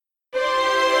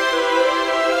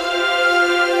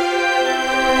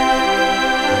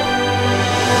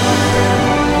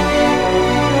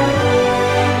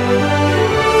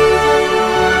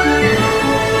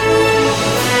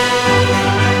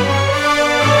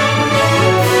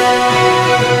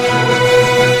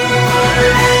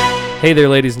Hey there,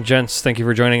 ladies and gents. Thank you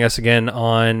for joining us again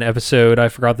on episode, I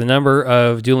forgot the number,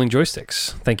 of Dueling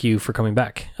Joysticks. Thank you for coming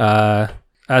back.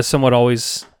 As somewhat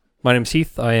always, my name's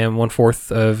Heath. I am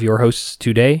 1/4 of your hosts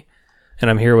today,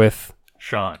 and I'm here with...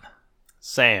 Sean.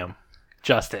 Sam.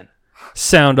 Justin.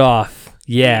 Sound off.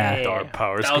 Yeah. Our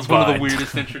powers That was combined. one of the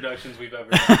weirdest introductions we've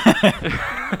ever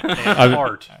done.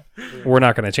 Art. We're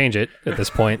not going to change it at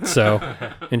this point, so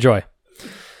enjoy.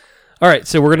 All right,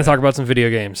 so we're going to talk about some video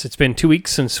games. It's been 2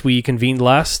 weeks since we convened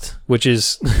last, which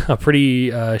is a pretty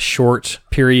short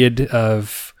period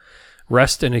of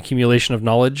rest and accumulation of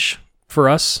knowledge for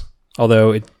us,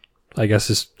 although it, I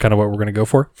guess, is kind of what we're going to go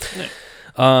for.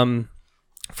 Yeah.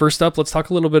 First up, let's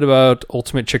talk a little bit about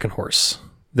Ultimate Chicken Horse.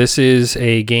 This is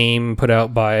a game put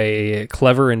out by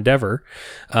Clever Endeavor,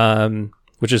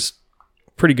 which is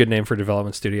a pretty good name for a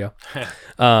development studio.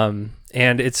 And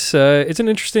it's an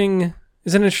interesting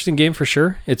game for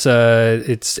sure. It's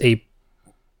a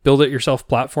build it yourself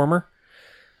platformer,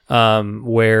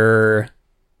 where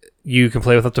you can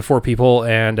play with up to 4 people,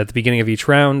 and at the beginning of each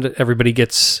round, everybody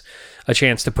gets a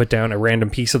chance to put down a random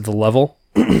piece of the level,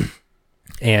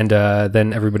 and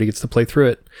then everybody gets to play through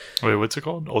it. Wait, what's it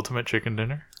called? Ultimate Chicken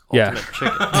Dinner? Yeah.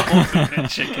 Ultimate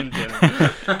chicken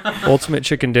dinner. Ultimate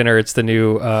Chicken Dinner. It's the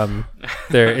new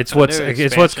it's what's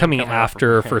expansion coming coming out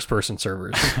after first person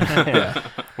servers. Yeah.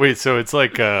 Wait, so it's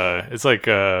like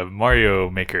Mario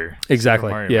Maker. Exactly.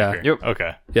 Super Mario Yeah. Maker. Yep.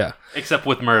 Okay. Yeah. Except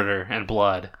with murder and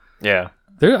blood. Yeah.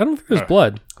 I don't think there's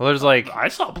blood. Well, there's like I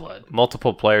saw blood.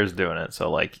 multiple players doing it.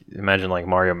 So like imagine like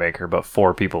Mario Maker, but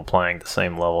 4 people playing the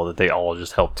same level that they all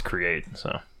just helped create.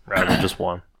 So rather than just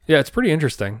one. Yeah, it's pretty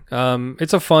interesting.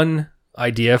 It's a fun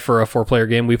idea for a 4-player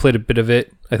game. We played a bit of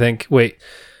it, I think. Wait.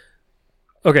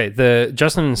 Okay, the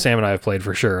Justin and Sam and I have played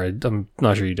for sure. I'm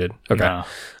not sure you did. Okay.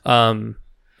 No.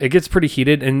 It gets pretty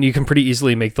heated, and you can pretty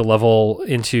easily make the level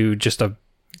into just a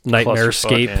nightmare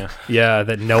Clusterfuck, escape. Yeah,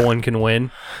 that no one can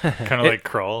win. Kind of like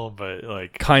Crawl, but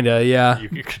like Kinda, yeah. you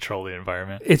can control the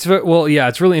environment. It's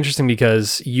it's really interesting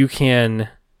because you can,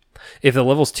 if the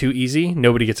level's too easy,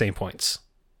 nobody gets any points.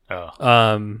 Oh.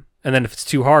 And then if it's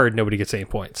too hard, nobody gets any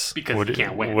points. Because What you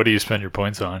can't win. do you spend your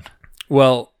points on?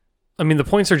 Well, I mean, the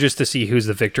points are just to see who's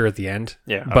the victor at the end.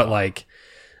 Yeah. But like,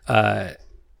 at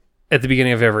the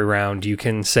beginning of every round, you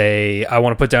can say, "I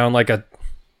want to put down like a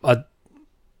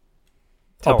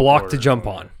block to jump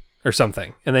on or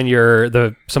something," and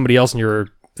then somebody else that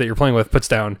you're playing with puts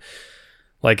down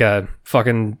like a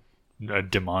fucking A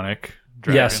demonic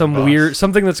dragon some boss? weird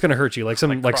something that's going to hurt you, like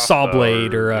some like saw crossbow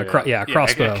blade or a or-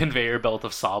 crossbow. Like a conveyor belt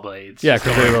of saw blades. Yeah, just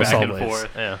going conveyor belt back saw and blades. forth.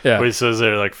 Yeah. Yeah. Wait, so is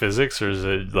there like physics or is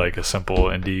it like a simple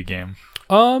indie game?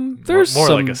 There's More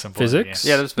some like a simple physics.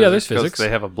 Yeah, there's there's physics. physics. They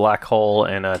have a black hole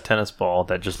and a tennis ball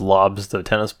that just lobs the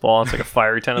tennis ball. It's like a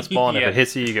fiery tennis ball, and Yeah. if it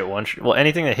hits you, you get one. Well,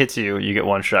 anything that hits you, you get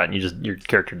one shot, and your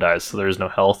character dies. So there's no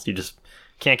health. You just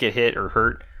can't get hit or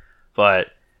hurt. But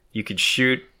you could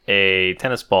shoot a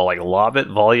tennis ball, like lob it,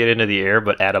 volley it into the air,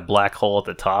 but add a black hole at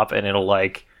the top, and it'll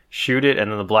like shoot it,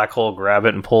 and then the black hole grab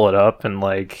it and pull it up, and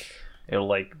like it'll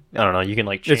like I don't know. You can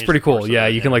like change It's pretty the course cool. of Yeah,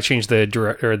 it, you can like change the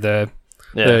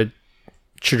the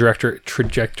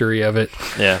trajectory of it.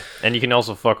 Yeah, and you can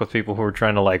also fuck with people who are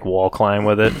trying to like wall climb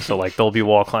with it. So like they'll be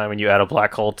wall climbing, you add a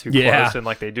black hole too Yeah. close, and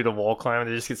like they do the wall climb, and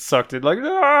they just get sucked in. Like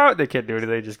they can't do it.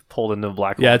 They just pulled into a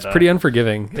black hole. Yeah, and it's die. pretty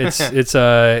unforgiving.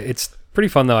 It's pretty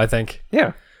fun though, I think.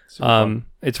 Yeah,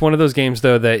 It's one of those games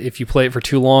though that if you play it for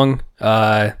too long,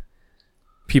 I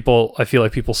feel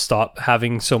like people stop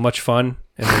having so much fun,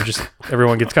 and they're just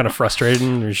everyone gets kind of frustrated,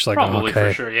 and you're just like, Probably okay,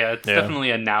 for sure. Yeah, it's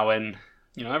definitely a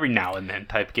every now and then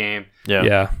type game. yeah,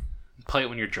 yeah. Play it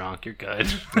when you're drunk. You're good.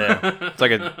 yeah. It's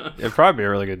like it'd probably be a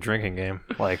really good drinking game.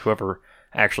 Like whoever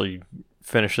actually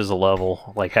finishes a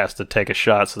level like has to take a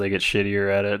shot so they get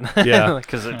shittier at it. Yeah.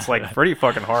 because it's like pretty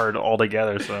fucking hard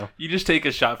altogether. So You just take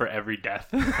a shot for every death.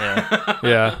 yeah,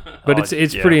 Yeah, but Oh,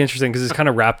 it's yeah. pretty interesting because it's kind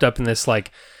of wrapped up in this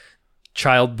like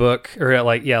child book or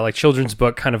like children's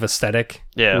book kind of aesthetic.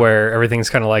 Yeah. where everything's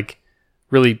kind of like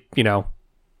really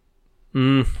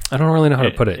I don't really know how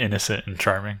to put it. Innocent and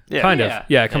charming. yeah, Kind yeah. of,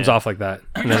 yeah. It comes Yeah. off like that,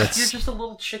 and then You're it's just a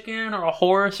little chicken or a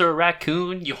horse or a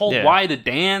raccoon. You hold Yeah. Y to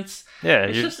dance. yeah.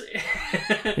 It's you're-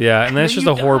 just yeah, and then it's then just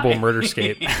you a horrible die.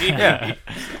 murderscape. Yeah.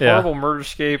 Yeah. Horrible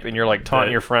murderscape, and you're like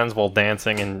taunting your friends while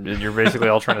dancing, and you're basically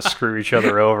all trying to screw each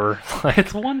other over.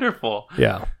 It's wonderful.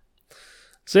 Yeah.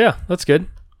 So yeah, that's good.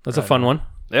 That's a fun one.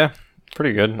 Yeah,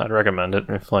 pretty good. I'd recommend it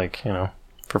if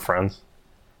for friends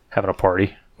having a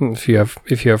party. If you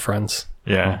have friends.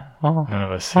 Yeah. None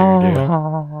of us here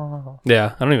do.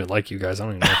 Yeah, I don't even like you guys. I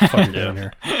don't even know what the fuck you're doing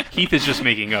here. Heath is just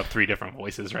making up 3 different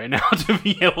voices right now to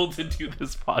be able to do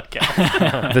this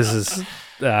podcast. This is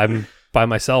I'm by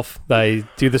myself. I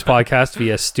do this podcast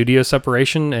via studio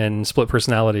separation and split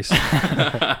personalities.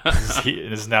 He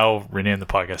is now renamed the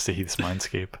podcast to Heath's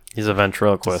Mindscape. He's a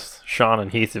ventriloquist. Sean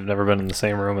and Heath have never been in the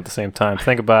same room at the same time.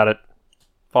 Think about it.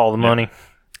 Follow the money.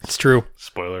 It's true.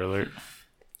 Spoiler alert.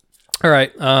 All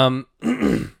right.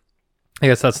 I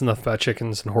guess that's enough about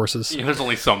chickens and horses. Yeah, there's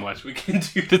only so much we can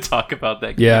do to talk about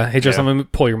that. Yeah. Hey, Jess, Yeah. I'm going to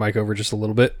pull your mic over just a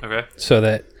little bit Okay. so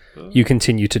that you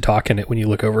continue to talk in it when you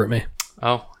look over at me. Oh,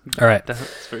 All right.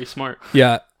 that's very smart.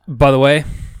 Yeah. By the way,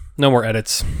 no more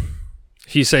edits.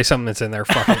 If you say something that's in there,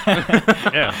 fuck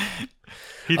it. Yeah.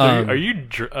 Heath, are you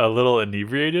a little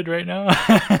inebriated right now?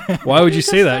 Why would you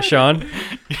say that, Sean?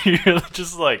 You're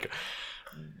just like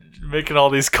making all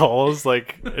these calls,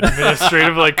 like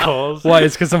administrative like calls. Why?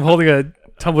 It's because I'm holding a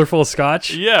tumbler full of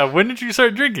scotch? Yeah, when did you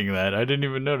start drinking that? I didn't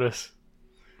even notice.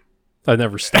 I've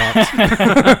never stopped.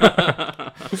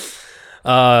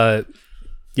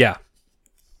 Yeah.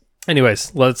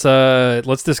 Anyways, let's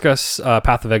discuss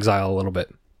Path of Exile a little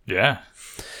bit. Yeah.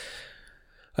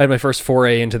 I had my first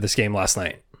foray into this game last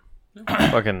night.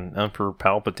 Fucking Emperor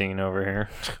Palpatine over here.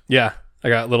 Yeah, I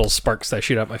got little sparks that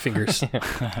shoot out my fingers.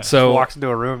 So Walks into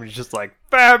a room and he's just like,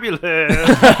 fabulous.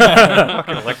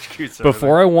 Fucking electrocutes everything.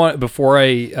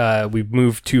 before we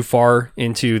move too far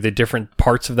into the different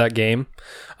parts of that game,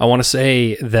 I want to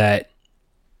say that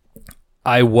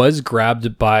I was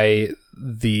grabbed by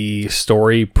the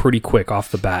story pretty quick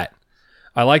off the bat.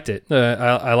 I liked it.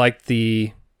 I liked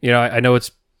the, I know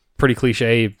it's pretty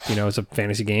cliche, it's a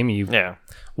fantasy game. You Yeah.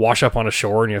 wash up on a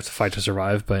shore and you have to fight to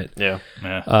survive, but Yeah.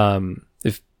 Yeah.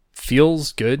 it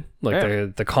feels good. Like Yeah.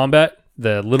 the combat,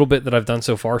 the little bit that I've done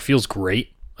so far feels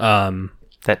great.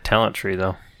 That talent tree,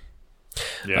 though.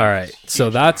 Yeah. All right, so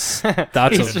that's He's a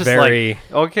just very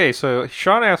Okay, so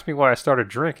Sean asked me why I started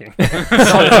drinking.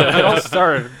 It all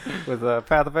started with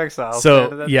Path of Exile.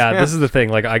 so yeah. This is the thing.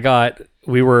 Like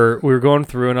we were going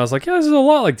through, and I was like, yeah, this is a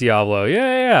lot like Diablo.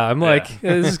 Yeah. I'm like,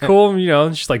 this is cool.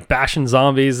 It's just like bashing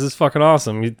zombies. This is fucking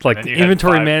awesome. Like And the you had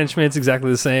inventory 5 management's exactly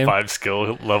the same. 5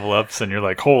 skill level ups, and you're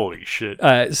like, holy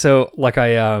shit. So like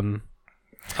I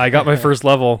got my first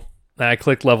level. And I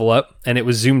clicked level up, and it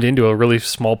was zoomed into a really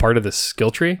small part of the skill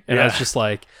tree, and I was Yeah. just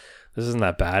like, "This isn't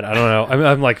that bad." I don't know.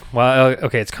 I'm like, well,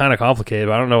 okay, it's kind of complicated,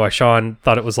 but I don't know why Sean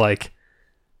thought it was like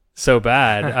so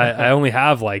bad. I only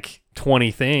have like 20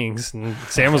 things, and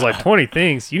Sam was like, 20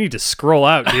 things? You need to scroll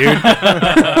out, dude.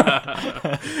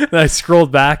 And I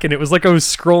scrolled back, and it was like I was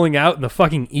scrolling out in the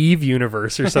fucking Eve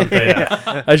universe or something.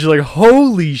 I was just like,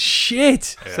 holy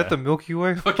shit, Is that the Milky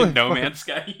Way? Fucking No Man's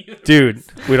Sky. dude.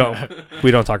 We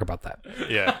don't talk about that.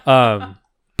 Yeah.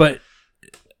 But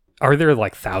are there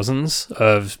like thousands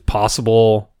of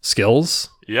possible skills?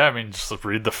 Yeah, I mean, just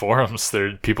read the forums.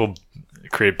 People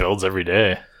create builds every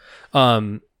day.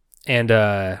 And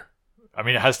I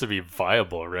mean, it has to be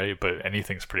viable, right? But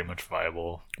anything's pretty much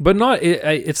viable. but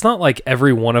it's not like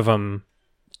every one of them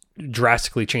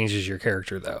drastically changes your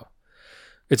character though.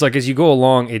 It's like as you go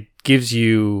along, it gives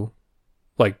you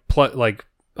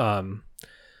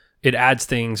it adds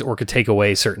things or could take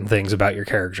away certain things about your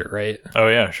character, right? Oh,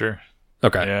 yeah, sure.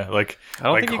 Okay. Yeah, like... I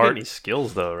don't like think you hard- get any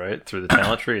skills, though, right? Through the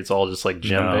talent tree, it's all just like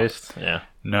gem-based. Yeah.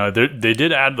 No, they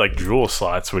did add, like, jewel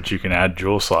slots, which you can add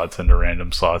jewel slots into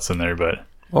random slots in there, but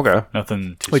Okay.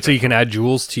 nothing too Wait, so you special. can add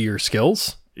jewels to your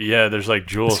skills? Yeah, there's, like,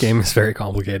 jewels. This game is very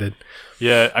complicated.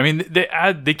 Yeah, I mean,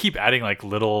 they keep adding, like,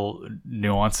 little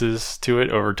nuances to it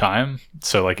over time,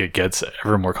 so, like, it gets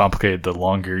ever more complicated the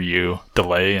longer you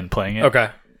delay in playing it.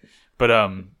 Okay. But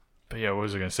yeah, what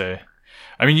was I gonna say?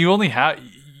 I mean, you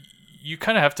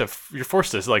kind of have to. You're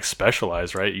forced to like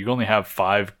specialize, right? You only have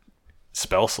 5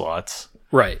 spell slots,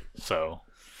 Right. so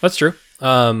That's true.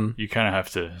 you kind of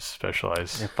have to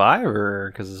specialize. Yeah, 5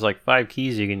 or because there's like 5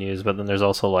 keys you can use, but then there's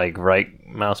also like right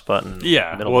mouse button.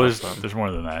 Yeah, middle well, mouse button. there's more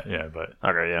than that. Yeah, but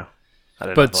Okay, yeah. I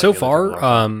didn't But know, so like, the other two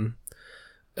far, were-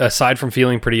 aside from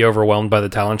feeling pretty overwhelmed by the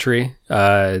talent tree,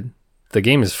 the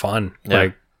game is fun. Yeah.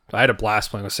 Like I had a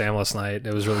blast playing with Sam last night.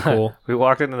 It was really cool. we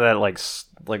walked into that like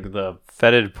the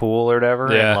fetid pool or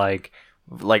whatever, Yeah. and like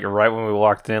right when we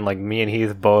walked in, like me and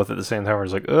Heath both at the same time were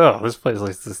just like, "Oh, this place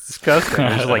looks disgusting."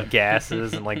 There's just like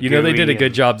gases and like They did a gooey good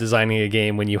and- job designing a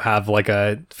game when you have like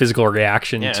a physical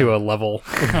reaction Yeah. to a level.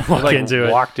 We, Walk like into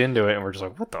it. walked into it and we're just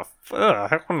like, "What the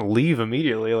fuck? I want to leave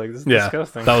immediately." Like this is Yeah,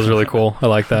 disgusting. that was really cool. I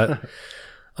like that.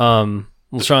 Well,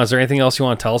 Sean, is there anything else you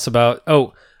want to tell us about?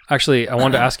 Oh, actually, I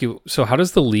wanted to ask you. So, how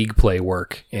does the league play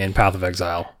work in Path of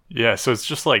Exile? yeah, so it's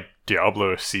just like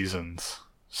Diablo seasons.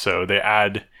 So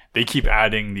they keep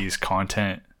adding these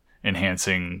content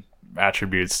enhancing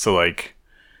attributes to like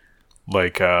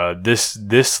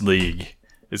this league.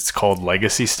 It's called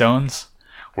Legacy Stones,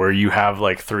 where you have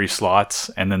like 3 slots,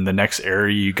 and then the next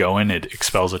area you go in, it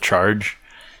expels a charge,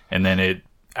 and then it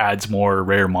adds more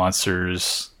rare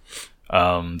monsters.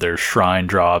 There's shrine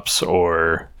drops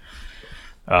or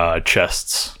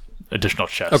chests, additional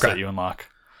chests that you unlock.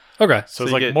 Okay. So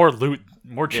it's like more loot,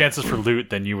 more chances for loot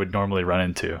than you would normally run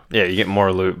into. Yeah, you get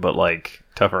more loot, but like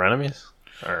tougher enemies.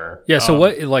 Or Yeah. So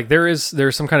what? Like there's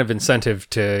some kind of incentive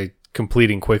to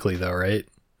completing quickly, though, right?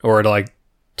 Or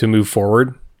to move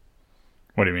forward.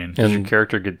 What do you mean? does your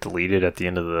character get deleted at the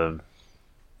end of the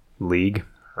league?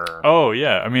 Or... Oh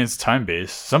yeah, I mean it's time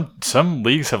based. Some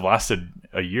leagues have lasted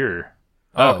a year.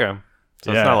 Oh, okay.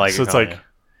 So it's not like so it's like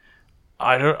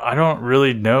I don't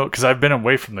really know because I've been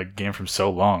away from the game for so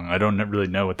long. I don't really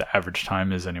know what the average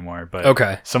time is anymore. But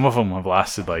Okay. some of them have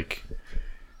lasted like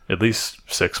at least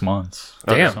 6 months.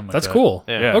 Damn, Something like that's that. cool.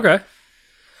 Yeah. Okay.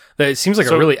 It seems like a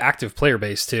So- really active player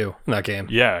base too in that game.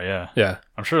 Yeah. Yeah.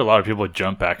 I'm sure a lot of people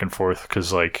jump back and forth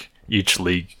because like each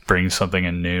league brings something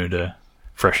in new to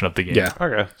freshen up the game. Yeah.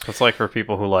 Okay. So it's like for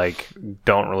people who like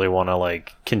don't really want to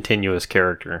like continuous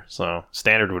character. So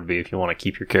standard would be if you want to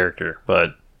keep your character,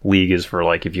 but league is for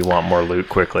like if you want more loot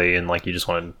quickly and like you just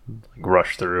want to like,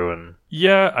 rush through and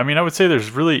Yeah, I mean, I would say there's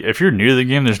really, if you're new to the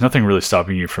game, there's nothing really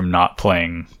stopping you from not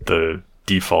playing the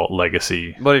default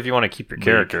legacy. But if you want to keep your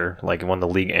character, like when the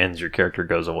league ends, your character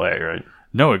goes away, right?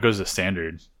 No, it goes to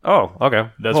standard. Oh, okay.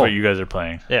 That's Cool. what you guys are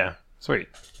playing. Yeah. Sweet.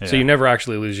 Yeah. So you never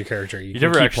actually lose your character. You can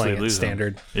never keep actually playing lose it them.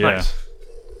 standard. Yeah. Nice.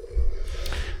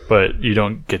 But you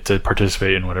don't get to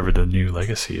participate in whatever the new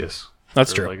legacy is.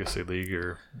 That's Or true. Legacy League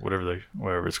or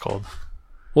whatever it's called.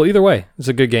 Well, either way, it's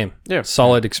a good game. Yeah.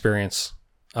 Solid experience.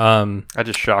 I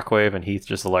just shockwave and Heath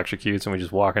just electrocutes and we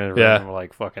just walk into the room Yeah. and we're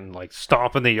like fucking like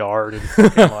stomping the yard and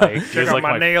fucking like check out like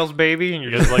my my- nails, baby, and You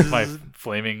you're guys just like my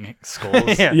flaming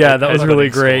skulls? Yeah. Yeah, that was headbutting really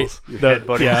great. skulls.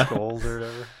 headbutting Yeah. skulls or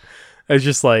whatever. It's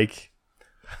just like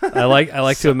I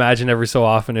like to imagine every so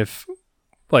often if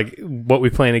like what we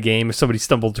play in a game if somebody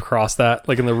stumbled across that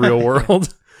like in the real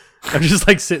world. I'm just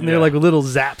like sitting there like with little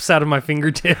zaps out of my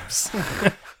fingertips.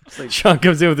 Sean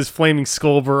comes in with his flaming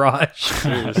skull barrage.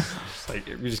 You're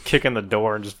just kicking the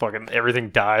door and just fucking everything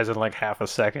dies in like half a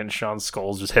second. Sean's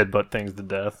skulls just headbutt things to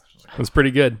death. That's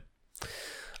pretty good.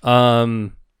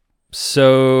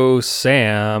 So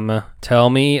Sam, tell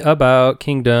me about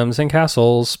Kingdoms and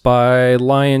Castles by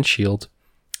Lion Shield.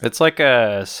 It's like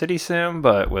a city sim,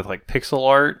 but with like pixel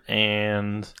art,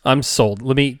 and I'm sold.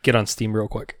 Let me get on Steam real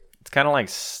quick. it's kind of like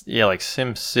like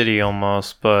Sim City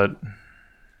almost, but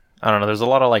I don't know. There's a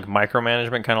lot of like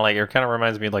micromanagement, kind of like it kind of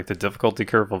reminds me of like the difficulty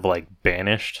curve of like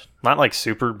Banished, not like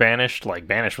super Banished. Like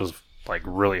Banished was like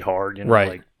really hard, you know. Right.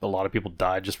 Like a lot of people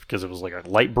died just because it was like a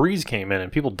light breeze came in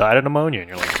and people died of pneumonia, and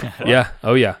you're like, "What the fuck?" Yeah.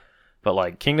 Oh yeah. But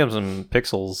like Kingdoms and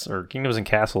Pixels or Kingdoms and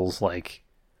Castles, like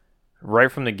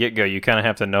right from the get go, you kind of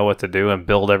have to know what to do and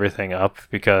build everything up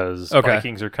because Okay.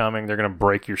 Vikings are coming. They're gonna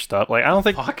break your stuff. Like I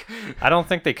don't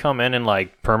think they come in and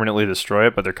like permanently destroy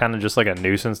it, but they're kind of just like a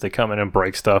nuisance. They come in and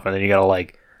break stuff, and then you gotta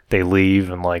like they leave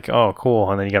and like oh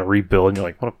cool, and then you gotta rebuild, and you're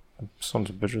like what a sons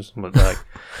of bitches. But like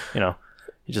you know.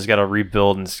 You just got to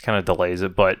rebuild and it kind of delays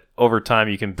it. But over time,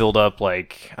 you can build up,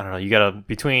 like, I don't know, you got to,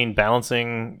 between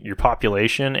balancing your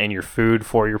population and your food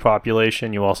for your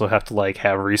population, you also have to, like,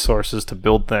 have resources to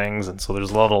build things. And so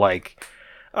there's a lot of, like,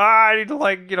 I need to,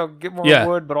 like, you know, get more Yeah.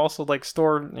 wood, but also, like,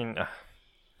 store.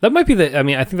 That might be I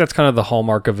mean, I think that's kind of the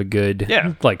hallmark of a good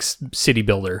like city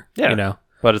builder. Yeah. You know,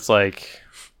 But it's like,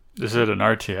 Is it an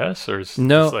RTS or is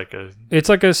No. it like a... it's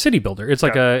like a city builder. It's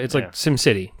like it's Yeah. like Sim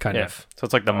City kind yeah. of. So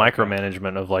it's like the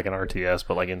micromanagement of, like, an RTS,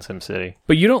 but, like, in SimCity.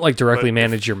 But you don't like directly But-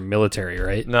 manage your military,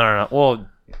 right? No. Well,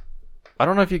 I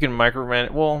don't know if you can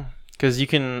micromanage. Well, because you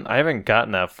can. I haven't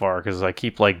gotten that far because I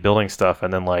keep like building stuff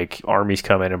and then like armies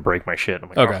come in and break my shit. I'm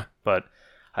like, Okay. "Oh." But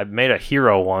I made a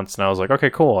hero once and I was like, okay,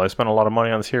 cool. I spent a lot of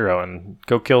money on this hero and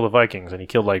go kill the Vikings. And he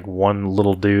killed like one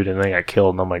little dude and then he got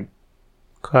killed. And I'm like,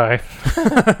 okay.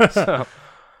 So,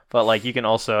 but like you can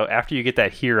also, after you get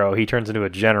that hero, he turns into a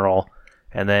general.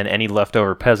 And then any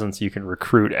leftover peasants you can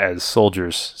recruit as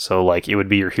soldiers. So like it would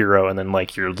be your hero, and then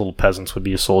like your little peasants would be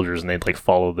your soldiers, and they'd like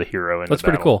follow the hero. Into That's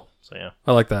pretty battle. cool. So yeah.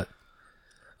 I like that.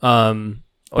 But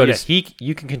But yeah, it's-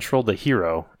 you can control the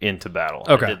hero into battle.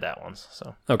 Okay. I did that once.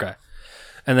 So Okay.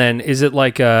 And then is it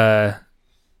like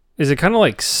is it kind of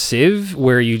like Civ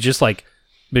where you just like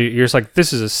you're just like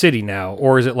this is a city now,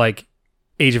 or is it like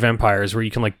Age of Empires where you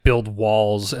can like build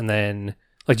walls and then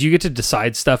like do you get to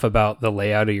decide stuff about the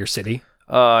layout of your city?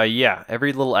 yeah,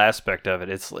 every little aspect of it.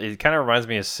 It kind of reminds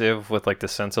me of Civ with like the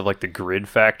sense of like the grid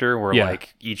factor where Yeah.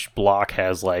 like each block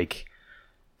has like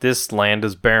this land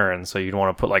is barren, so you'd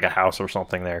want to put like a house or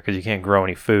something there because you can't grow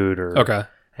any food or Okay.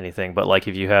 anything. But like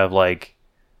if you have like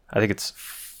I think it's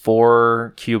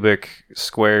 4 cubic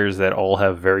squares that all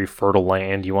have very fertile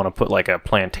land. You want to put like a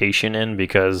plantation in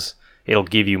because it'll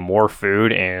give you more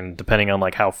food, and depending on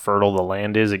like how fertile the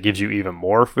land is, it gives you even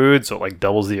more food, so it like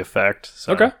doubles the effect.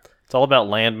 So Okay. it's all about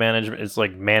land management. It's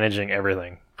like managing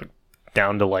everything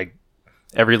down to like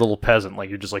every little peasant. Like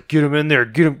you're just like, get him in there,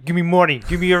 get him, give me money,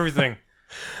 give me everything.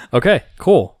 Okay,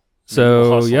 cool.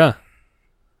 So Hustle. yeah,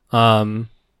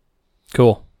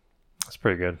 cool. That's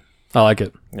pretty good. I like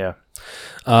it. Yeah.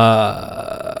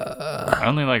 I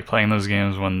only like playing those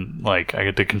games when like I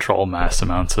get to control mass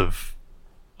amounts of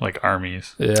like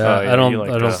armies. Yeah, yeah, I don't. you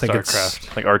like I don't the think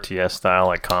StarCraft. Like RTS style,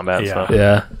 like combat Yeah. stuff. it's.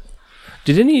 Yeah.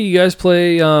 Did any of you guys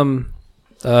play?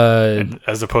 And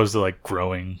as opposed to like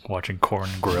growing, watching corn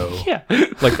grow. Yeah.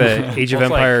 Like the Age of Well,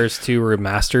 it's like- Empires 2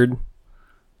 remastered.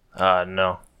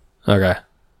 No. Okay.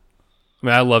 I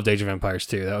mean, I loved Age of Empires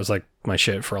 2. That was like my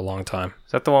shit for a long time.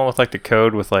 Is that the one with like the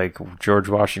code with like George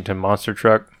Washington monster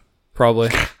truck? Probably.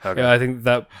 Okay. Yeah, I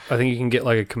think you can get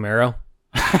like a Camaro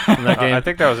in that game. I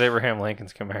think that was Abraham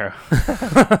Lincoln's Camaro.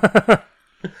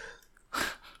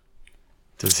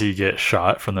 Does he get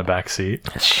shot from the back seat?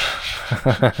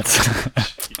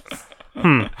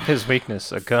 His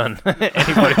weakness, a gun.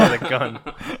 Anybody with a gun.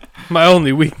 My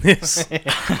only weakness.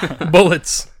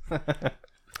 Bullets.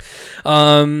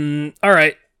 All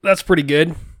right. That's pretty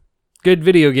good. Good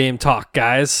video game talk,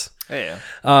 guys. Yeah.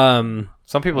 Um,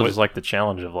 Some people just like the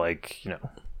challenge of like,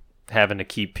 having to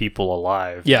keep people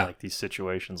alive Yeah. in like these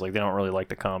situations. Like they don't really like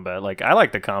the combat. Like I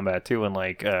like the combat too in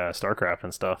like StarCraft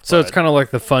and stuff. so but- it's kind of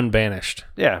like the fun Banished.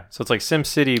 yeah. So it's like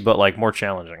SimCity but like more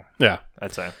challenging, Yeah.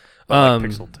 I'd say. But Um,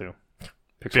 like Pixel too.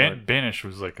 Pixel art. Banish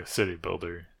was like a city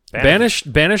builder.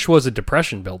 Banish was a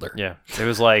depression builder. Yeah. It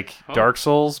was like Dark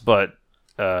Souls but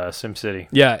SimCity.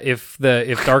 Yeah, if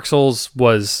Dark Souls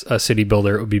was a city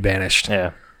builder, it would be Banished.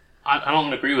 Yeah. I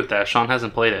don't agree with that. Sean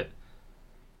hasn't played it.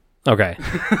 Okay.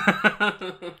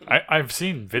 I've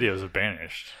seen videos of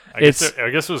Banished. I It's-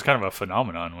 guess it was kind of a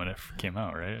phenomenon when it came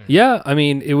out, right? Yeah, I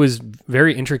mean, it was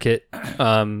very intricate,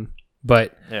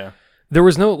 but Yeah. there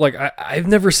was no, like, I've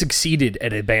never succeeded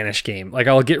at a Banished game. Like,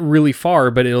 I'll get really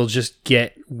far, but it'll just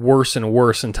get worse and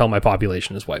worse until my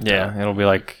population is wiped out. Yeah, it'll be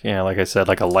like, like I said,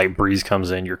 like a light breeze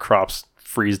comes in, your crops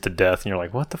freeze to death, and you're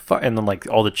like, what the fuck? And then like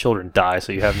all the children die,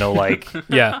 so you have no like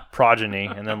Yeah. progeny,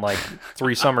 and then like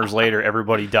 3 summers later,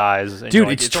 everybody dies. And Dude, you're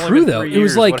like, it's only true, been though. 3 It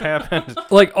was years, like- what happened?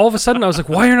 Like, all of a sudden, I was like,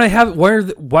 why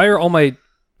are all my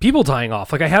people dying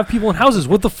off? Like, I have people in houses.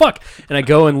 What the fuck? And I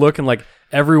go and look, and like,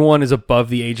 everyone is above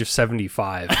the age of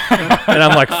 75. And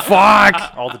I'm like,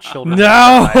 fuck. All the children, No!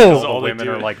 die, and all All the they women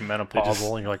do are is- like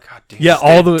menopausal, and you're like, God damn. Yeah,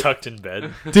 all the tucked in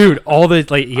bed. dude, all the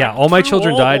like, yeah, all my too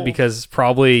children died old. because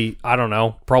probably I don't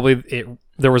know,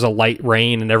 there was a light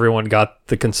rain and everyone got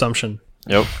the consumption.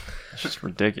 Yep. It's just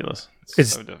ridiculous. It's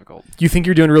It's- so difficult. You think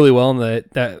you're doing really well in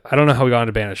that I don't know how we got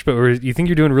into Banished, but you think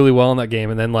you're doing really well in that game,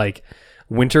 and then like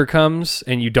winter comes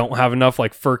and you don't have enough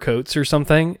like fur coats or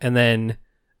something, and then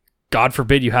God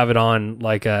forbid you have it on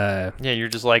like a Yeah, you're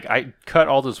just like, I cut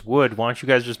all this wood. Why don't you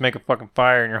guys just make a fucking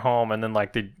fire in your home? And then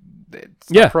like it's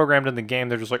not Yeah. programmed in the game.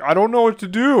 They're just like, I don't know what to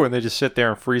do, and they just sit there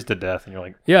and freeze to death. And you're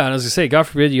like, yeah, and I was gonna say, God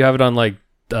forbid you have it on like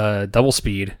double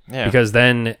speed, Yeah. because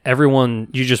then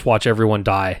you just watch everyone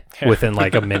die within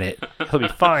like a minute. he'll be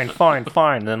fine, fine,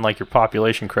 fine. And then like your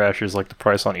population crashes like the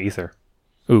price on Ether.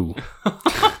 Ooh.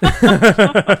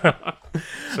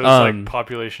 So it's like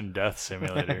population death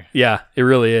simulator. Yeah, it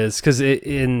really is, because it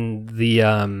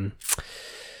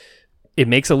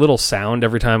makes a little sound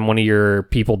every time one of your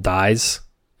people dies,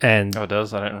 and Oh, it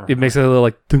does? I didn't. it makes a little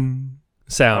like ding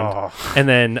sound. Oh. And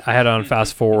then I had it on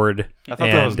fast forward. I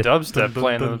thought that was and dubstep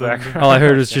playing in the background. all I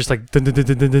heard was just like dun, dun, dun,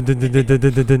 dun, dun, dun, dun, dun, dun,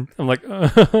 dun, dun, dun. I'm like,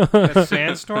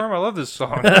 Sandstorm. I love this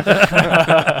song.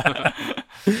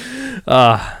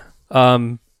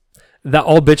 that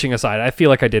all bitching aside, I feel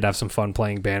like I did have some fun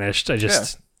playing Banished. I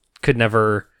just could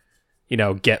never,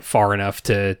 get far enough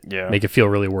to Yeah. make it feel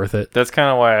really worth it. That's kind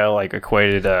of why I like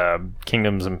equated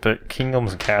kingdoms and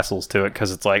castles to it,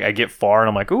 because it's like I get far and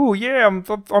I'm like, oh yeah,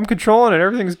 I'm controlling it,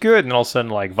 everything's good, and all of a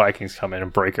sudden like Vikings come in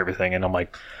and break everything, and I'm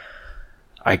like,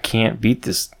 I can't beat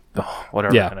this. Oh,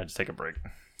 whatever. Yeah. And I just take a break.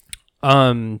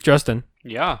 Justin,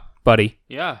 Yeah. buddy,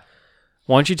 Yeah.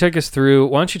 why don't you tell us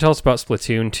about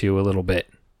Splatoon 2 a little bit?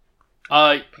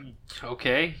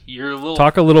 Okay. You're a little.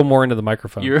 Talk a little more into the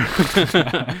microphone. You're. All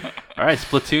right,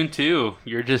 Splatoon 2.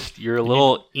 You're a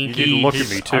little inky, need to look at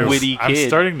me, too. witty I'm kid.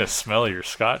 starting to smell your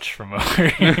scotch from over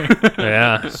here.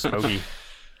 Yeah. Smoky.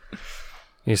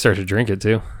 You start to drink it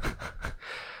too.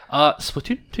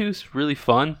 Splatoon 2 is really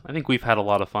fun. I think we've had a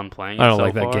lot of fun playing it I don't so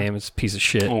like that far. game. It's a piece of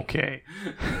shit. Okay.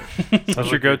 What's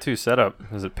your go-to setup?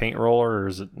 Is it paint roller or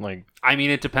is it like? I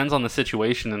mean, it depends on the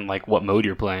situation and like what mode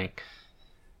you're playing.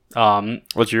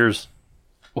 What's yours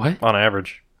What? on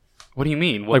average? What do you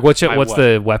mean? Like, What's what's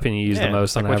the weapon you use the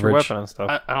most on what's average? your weapon and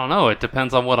stuff? I don't know. It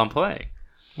depends on what I'm playing,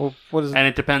 Well, what is? and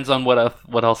it depends on what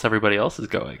else everybody else is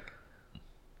going.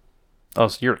 Oh,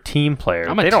 so you're a team player.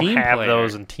 I'm a they don't team have player.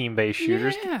 those in team-based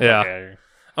shooters. Yeah. Yeah. Okay.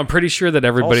 I'm pretty sure that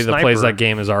everybody that plays sniper. that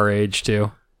game is our age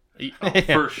too. Oh,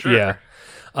 for sure. Yeah.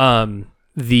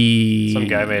 The Some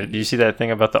guy made it. Do you see that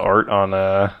thing about the art on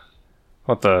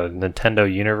what the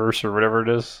Nintendo Universe or whatever it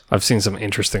is? I've seen some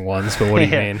interesting ones, but what do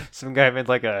you Yeah. mean? Some guy made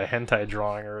like a hentai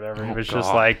drawing or whatever. Oh, It was just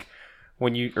God. like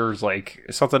when you, or it was like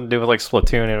something to do with like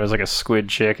Splatoon. And it was like a squid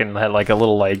chick and had like a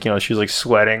little like, you know, she was like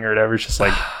sweating or whatever. It's just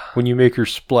like when you make her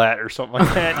splat or something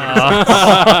like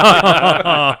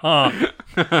that.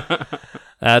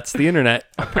 That's the internet.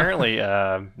 Apparently,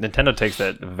 Nintendo takes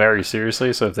that very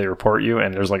seriously. So if they report you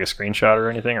and there's like a screenshot or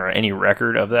anything or any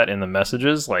record of that in the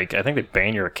messages, like I think they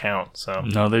ban your account. So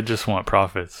No, they just want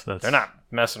profits. That's they're not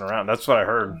messing around. That's what I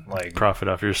heard. Like profit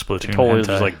off your Splatoon. totally hentai.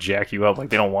 just like jack you up. Like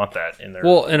they don't want that in there.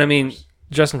 Well, and I mean,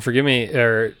 Justin, forgive me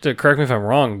or to correct me if I'm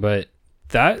wrong, but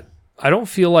that I don't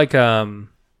feel like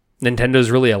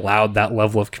Nintendo's really allowed that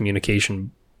level of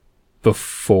communication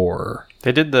before.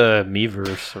 they did the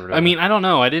Miiverse or whatever. I mean, I don't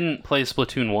know. I didn't play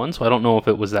Splatoon 1, so I don't know if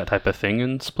it was that type of thing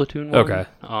in Splatoon 1. Okay.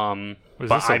 Was But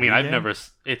this a I mean, Wii I've game? never.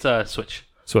 It's a Switch.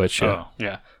 Switch. Yeah. Oh,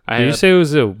 Yeah. Did you say it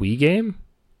was a Wii game?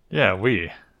 yeah,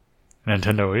 Wii,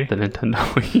 Nintendo Wii. the Nintendo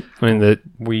Wii? I mean, the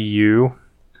Wii U.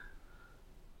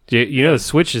 you know the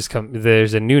Switch is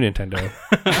there's a new Nintendo.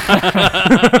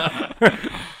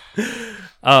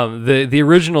 The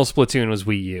original Splatoon was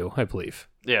Wii U, I believe.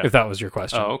 Yeah. If that was your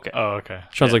question. Oh, okay. Oh, okay.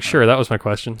 Sean's like, sure, that was my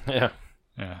question. Yeah.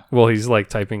 Yeah. Well, he's like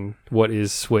typing what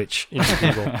is Switch into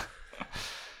Google.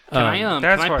 Can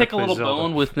that's I why I pick a play little Zelda.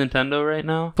 bone with Nintendo right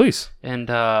now Please. and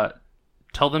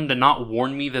tell them to not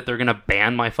warn me that they're gonna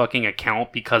ban my fucking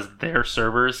account because their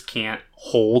servers can't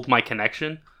hold my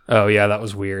connection? Oh yeah, that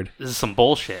was weird. This is some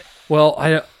bullshit. Well,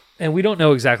 and we don't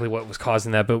know exactly what was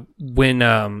causing that, but when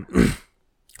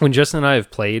when Justin and I have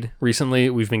played recently,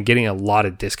 we've been getting a lot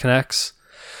of disconnects.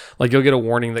 Like you'll get a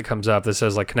warning that comes up that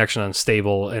says like connection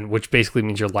unstable, and which basically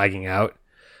means you're lagging out,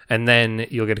 and then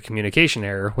you'll get a communication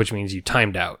error, which means you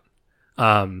timed out.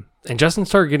 And Justin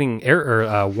started getting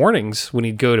warnings when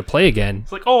he'd go to play again.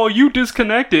 It's like, oh, you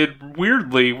disconnected.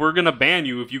 Weirdly, we're gonna ban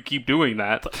you if you keep doing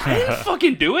that. It's like, I didn't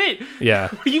fucking do it. Yeah,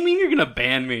 What do you mean you're gonna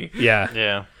ban me? yeah.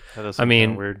 Yeah. That does I seem mean,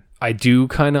 kinda weird. I do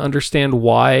kind of understand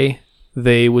why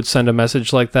they would send a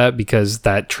message like that because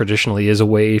that traditionally is a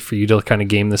way for you to kind of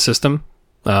game the system.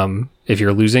 If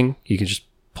you're losing, you can just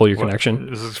pull your connection.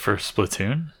 This is for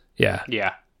Splatoon. Yeah,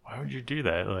 Yeah. Why would you do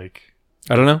that? Like,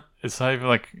 I don't know. it's not even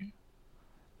like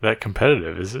that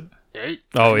competitive, is it?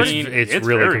 Oh, I mean, it's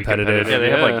really very competitive. Yeah, they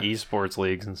have Yeah. like esports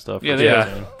leagues and stuff. Yeah, That's they Yeah.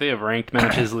 insane. have they have ranked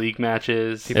matches, league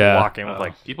matches. People Yeah. walk in with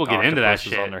like People get into that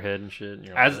octopuses shit. on their head and shit.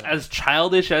 You're As like, as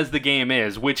childish as the game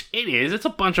is, which it is, it's a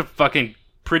bunch of fucking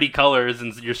pretty colors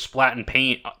and you're splatting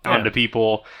paint onto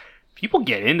people. People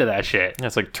get into that shit. yeah,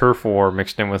 it's like turf war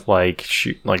mixed in with like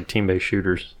team-based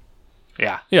shooters.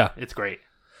 Yeah, Yeah, it's great.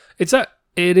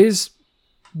 it is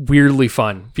weirdly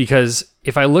fun because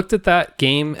if I looked at that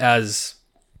game as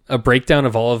a breakdown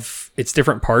of all of its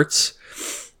different parts,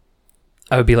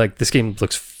 I would be like, this game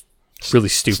looks really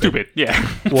stupid. Yeah.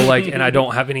 Well, like, and I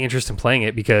don't have any interest in playing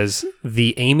it because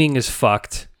the aiming is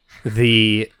fucked.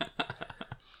 The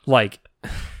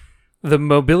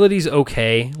mobility's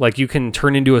okay. Like, you can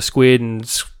turn into a squid and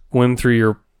swim through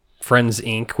your friend's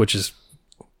ink, which is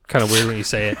kind of weird when you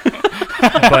say it.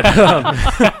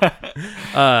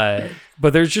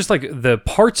 But there's just like the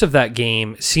parts of that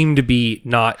game seem to be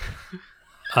not.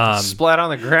 Splat on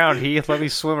the ground, Heath. Let me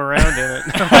swim around in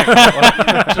it.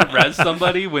 To res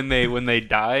somebody when they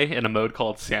die in a mode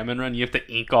called Salmon Run, you have to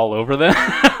ink all over them.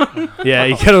 Yeah,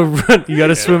 you gotta run. You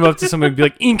gotta swim up to somebody and be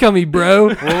like, "Ink on me, bro."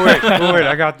 wait,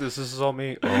 I got this. This is all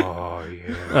me. Oh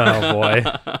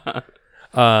yeah.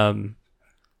 Oh boy.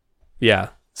 Yeah.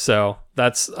 So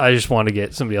I just wanted to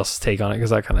get somebody else's take on it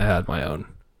because I kind of had my own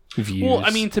views. Well, I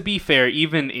mean, to be fair,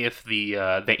 even if the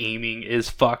aiming is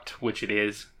fucked, which it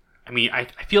is, I mean, I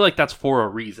feel like that's for a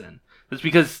reason. It's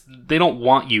because they don't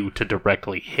want you to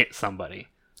directly hit somebody.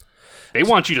 They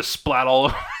want you to splat all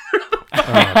over.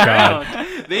 oh god.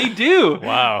 They do.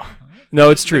 Wow. No,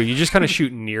 it's true. You just kind of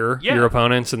shoot near Yeah. your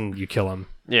opponents and you kill them.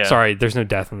 Yeah. Sorry, there's no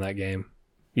death in that game.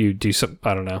 you do some.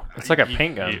 I don't know. It's like a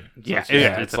paint gun. Yeah,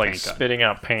 It's a like paint gun. spitting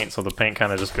out paint, so the paint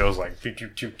kind of just goes like. You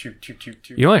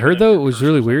know what I heard though? It was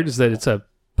really weird. Is that it's a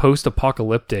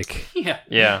post-apocalyptic Yeah,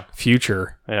 Yeah,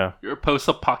 future. yeah. you're a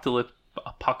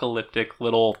post-apocalyptic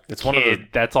little It's kid one of the-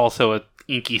 that's also a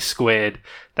inky squid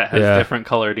that has Yeah. different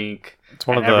colored ink. It's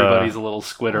one and of the everybody's a little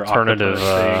squid or alternative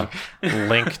octopus thing.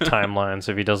 Link timelines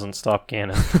if he doesn't stop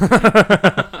Ganon.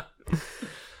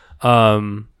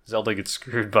 Zelda gets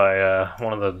screwed by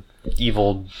one of the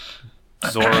evil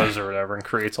Zoras or whatever and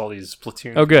creates all these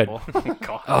platoon Oh, good. people.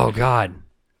 God. Oh God,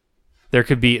 there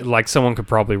could be like someone could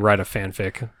probably write a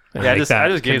fanfic. and Yeah, I make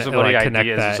just gave somebody connect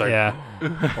ideas. that. It's like, Yeah,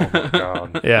 oh my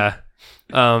god. yeah.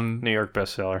 New York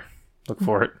bestseller. Look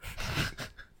for it.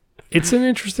 It's an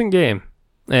interesting game,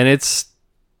 and it's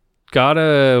got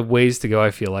a ways to go.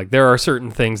 I feel like there are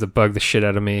certain things that bug the shit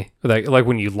out of me. Like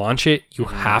when you launch it, you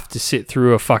have to sit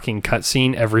through a fucking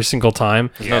cutscene every single time.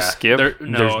 There's no skip. There's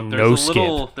no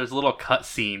skip. There's a little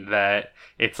cutscene that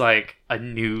it's like a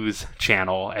news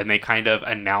channel, and they kind of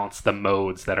announce the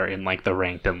modes that are in like the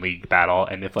ranked and league battle,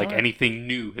 and if like anything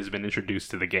new has been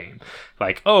introduced to the game,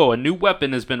 like a new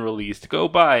weapon has been released, go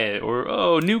buy it,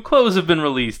 or new clothes have been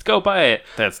released, go buy it.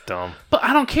 That's dumb. But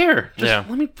I don't care. Just Yeah.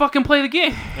 let me fucking play the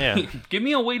game. Yeah. Give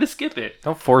me a way to skip it.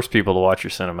 Don't force people to watch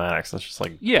your cinematics. That's just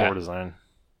like Yeah. poor design.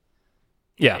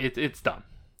 Yeah. It's dumb.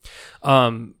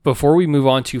 Before we move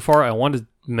on too far, I wanted to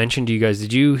mention to you guys: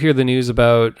 did you hear the news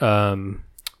about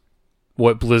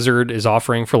what Blizzard is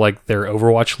offering for like their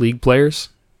Overwatch League players?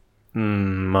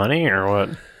 Money or what?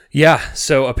 Yeah.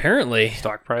 So apparently,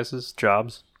 Stock prices?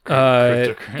 Jobs?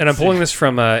 and I'm pulling this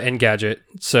from Engadget.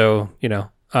 So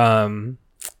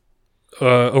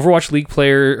Overwatch League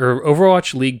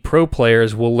Overwatch League Pro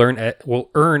players will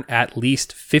earn at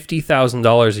least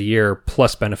 $50,000 a year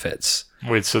plus benefits.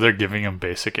 Wait, so they're giving them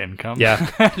basic income? Yeah,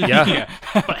 yeah.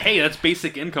 But hey, that's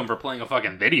basic income for playing a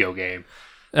fucking video game.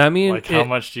 I mean, Like, how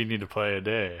much do you need to play a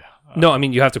day? No, I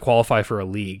mean you have to qualify for a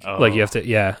league. Like you have to,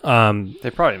 yeah. They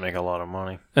probably make a lot of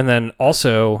money. And then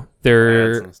also Ads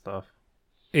there, and stuff.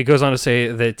 it goes on to say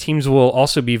that teams will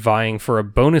also be vying for a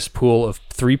bonus pool of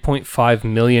 $3.5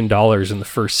 million in the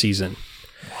first season.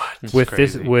 What?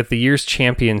 With the year's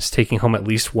champions taking home at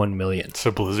least $1 million.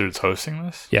 So Blizzard's hosting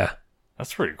this? Yeah.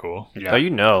 That's pretty cool. Yeah.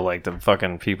 Oh, like the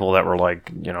fucking people that were like,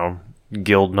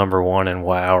 guild number 1 in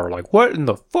WoW are like, what in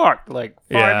the fuck? Like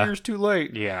 5 Yeah. years too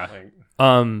late. Yeah. Like,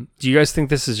 Do you guys think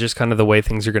this is just kind of the way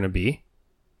things are going to be?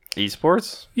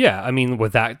 esports? Yeah, I mean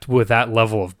with that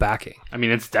level of backing. I mean,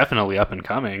 it's definitely up and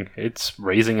coming. It's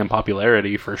raising in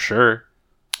popularity for sure.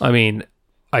 I mean,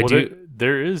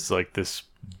 There is like this.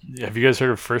 Have you guys heard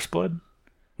of First Blood?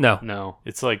 No. No.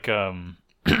 It's like I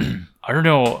don't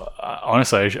know.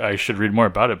 Honestly, I should read more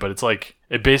about it. But it's like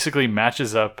it basically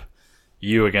matches up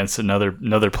you against another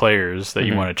players that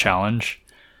you want to challenge,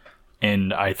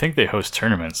 and I think they host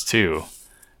tournaments too.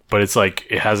 But it's like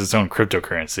it has its own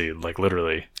cryptocurrency, like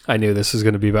literally. I knew this was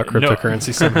going to be about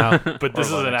cryptocurrency somehow. But this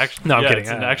is an actual. No, I'm kidding. It's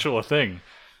an actual thing.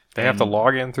 They have to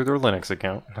log in through their Linux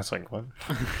account. That's like, what?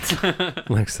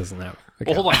 Linux doesn't have.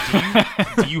 Well, hold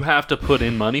on. Do you have to put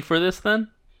in money for this then?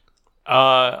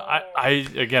 I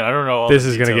again, I don't know. All This the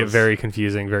is going to get details. very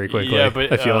confusing very quickly. Yeah,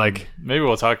 but I feel like maybe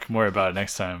we'll talk more about it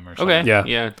next time or something. Okay. Yeah.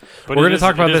 Yeah. But we're it going to is-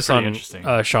 talk about it is this pretty on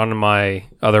interesting. Sean and my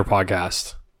other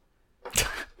podcast,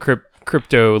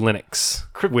 Crypto Linux,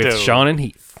 Crypto. with Sean and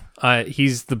Heath.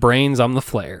 He's the brains, I'm the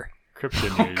flair. Crypto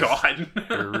news Oh, God.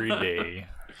 every day.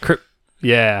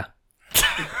 Yeah.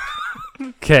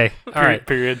 Okay. All right.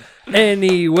 Period.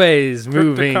 Anyways,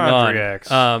 moving on.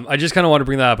 Cryptochondriacs. I just kind of want to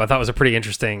bring that up. I thought it was a pretty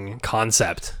interesting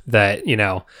concept that,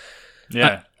 Yeah.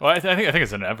 Well, I think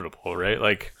it's inevitable, right?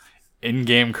 Like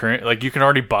in-game current, like you can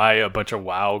already buy a bunch of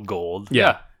WoW gold.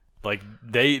 yeah. Like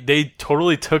they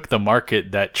totally took the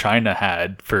market that China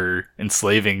had for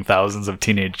enslaving thousands of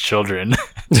teenage children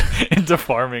into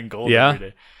farming gold Yeah. every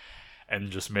day,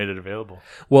 and just made it available.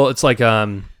 Well, it's like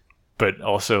But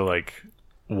also, like,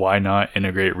 why not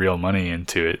integrate real money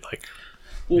into it? Like,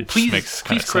 Well, it just please makes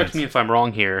kinda correct sense. me if I'm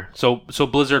wrong here. So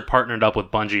Blizzard partnered up with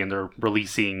Bungie and they're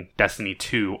releasing Destiny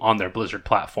 2 on their Blizzard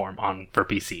platform for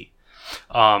PC.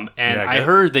 And Yeah, I good.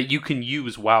 heard that you can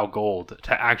use WoW Gold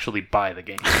to actually buy the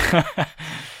game.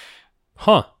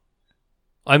 huh.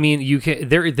 I mean, you can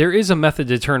there is a method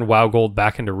to turn WoW Gold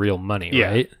back into real money, Yeah.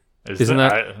 right? Isn't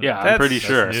that- Yeah, I'm That's- pretty that's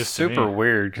sure. news to super me.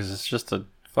 weird because it's just a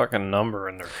fucking number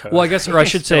in their code. Well, I guess, or I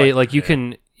should say, like you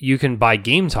can buy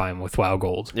game time with WoW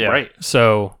Gold. Yeah. Right.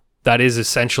 So that is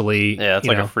essentially Yeah, it's you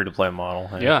like know, a free to play model.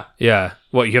 Yeah. yeah.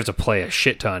 Well, you have to play a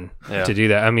shit ton Yeah. to do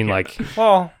that. I mean, like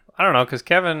Well, I don't know, because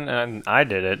Kevin and I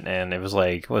did it, and it was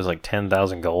like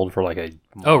 10,000 gold for like a.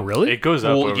 Oh, really? It goes up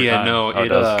Well, over yeah, time. no, Oh, it it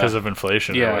does. because of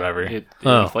inflation yeah, or whatever. it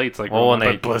Oh. inflates like Well, when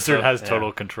normal. they- But Blizzard has yeah.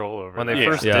 total control over When it. they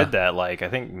first Yeah. did that, like I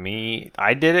think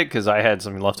I did it because I had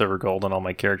some leftover gold on all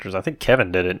my characters. I think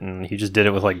Kevin did it, and he just did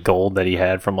it with like gold that he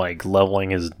had from like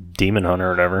leveling his demon hunter or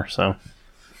whatever. So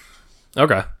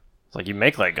Okay. it's like you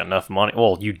make like enough money.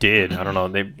 Well, you did. I don't know.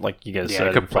 They like you guys yeah, said,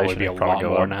 it could probably inflation, be a it'd probably lot go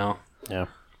more up. now. Yeah.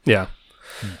 Yeah.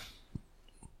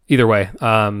 Either way,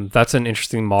 that's an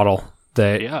interesting model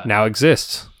that Yeah. now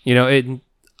exists. You know,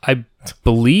 I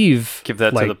believe Give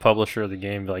that like, to the publisher of the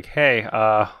game. Be like, hey,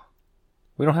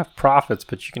 we don't have profits,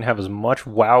 but you can have as much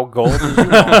WoW gold as you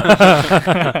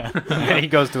want. And he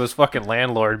goes to his fucking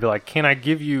landlord and be like, can I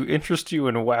interest you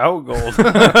in WoW gold?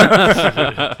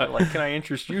 Like, can I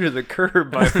interest you to the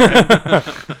curb, my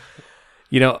friend?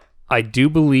 You know, I do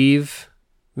believe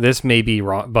this may be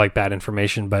wrong, like bad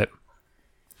information, but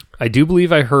I do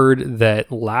believe I heard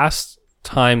that last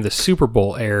time the Super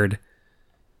Bowl aired,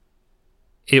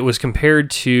 it was compared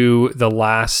to the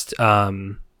last, I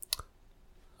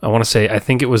want to say, I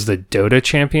think it was the Dota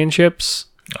Championships.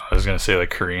 I was gonna say like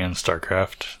Korean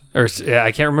StarCraft. Or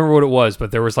I can't remember what it was,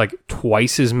 but there was like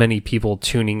twice as many people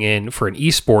tuning in for an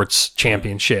esports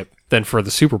championship than for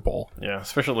the Super Bowl. Yeah,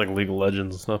 especially like League of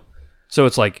Legends and stuff. So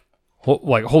it's like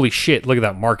holy shit, look at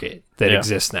that market that Yeah.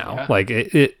 exists now. Yeah. Like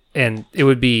and it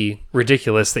would be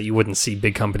ridiculous that you wouldn't see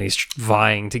big companies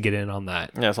vying to get in on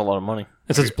that. Yeah, it's a lot of money.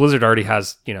 And since Blizzard already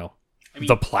has, you know, mean-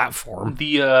 the platform.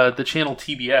 The channel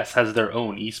TBS has their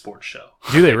own esports show.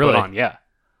 Do they put really? on, yeah.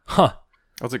 Huh.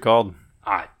 What's it called?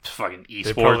 Fucking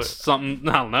esports, probably- something.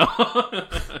 I don't know.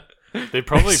 They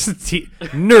probably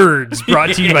Nerds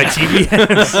brought to you by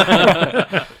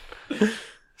TBS.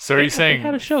 So are you saying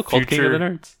had a show called King of the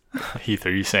Nerds. Heath,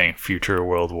 are you saying future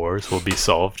world wars will be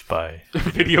solved by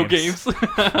Video games.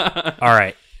 All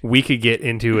right. We could get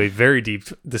into a very deep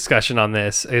discussion on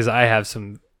this as I have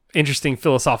some interesting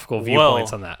philosophical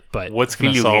viewpoints Well, on that. But What's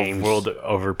going to Video solve games. world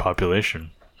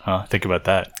overpopulation? Huh? Think about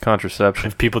that. Contraception.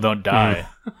 If people don't die,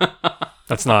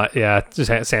 that's not, yeah,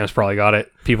 Sam's probably got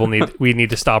it. We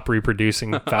need to stop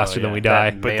reproducing faster than yeah. we die.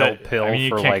 That But male that- pill I mean, you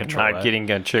for can't like control not that.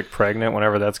 getting a chick pregnant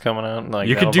whenever that's coming out. Like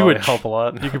you could that'll do probably what help a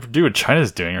lot. you could do what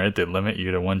China's doing, right? They limit you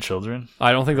to one children.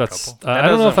 I don't think that's, Couple. I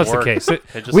don't know if that's doesn't the work.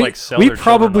 case. They just, we like, sell we their children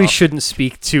probably off. shouldn't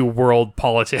speak to world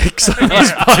politics on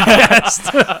this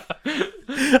podcast.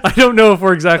 I don't know if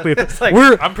we're exactly, like-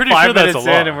 we're, I'm pretty 5 sure that's a minutes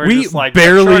in law. and we're we just like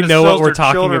barely trying to know sell what we're their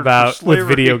talking children for about with slavery.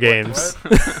 video Like, games.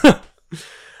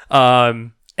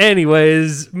 what?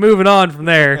 Anyways, moving on from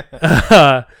there.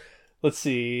 Let's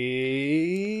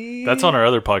see. That's on our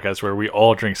other podcast where we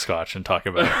all drink scotch and talk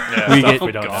about We stuff get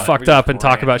we don't know. fucked up and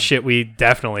talk about shit we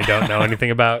definitely don't know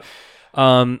anything about.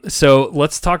 So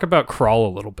let's talk about Crawl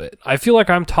a little bit. I feel like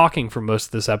I'm talking for most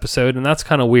of this episode, and that's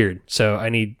kind of weird. So I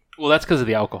need Well, that's because of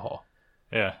the alcohol.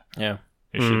 Yeah, Yeah.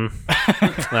 you should.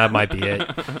 that might be it.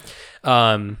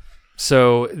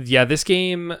 So yeah, this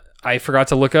game I forgot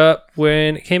to look up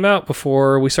when it came out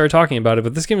before we started talking about it,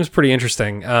 but this game is pretty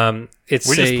interesting. It's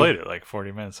We just played it like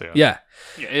 40 minutes ago. Yeah,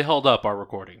 Yeah, it held up our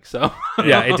recording. So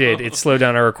yeah, it did. It slowed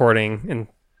down our recording, and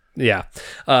yeah.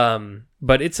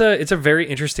 But it's a very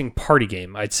interesting party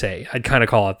game, I'd say. I'd kind of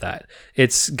call it that.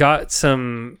 It's got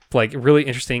some like really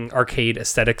interesting arcade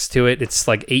aesthetics to it. It's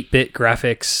like 8-bit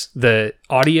graphics. The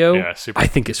audio, Yeah, super. I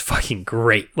think, is fucking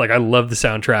great. Like I love the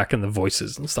soundtrack and the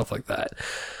voices and stuff like that.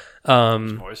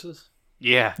 Voices?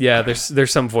 yeah, Yeah, there's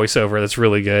some voiceover that's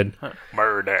really good.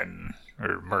 Murden.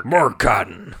 Or Murden. More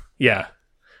cotton. Yeah.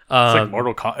 It's like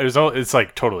Mortal Kombat. It's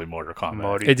like totally Mortal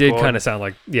Kombat. It did kind of sound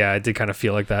like, yeah, it did kind of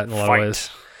feel like that in a lot Fight. of ways.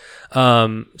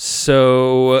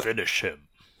 So Finish him.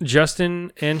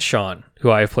 Justin and Sean, who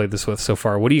I have played this with so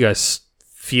far, what do you guys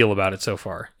feel about it so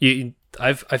far?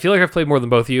 I feel like I've played more than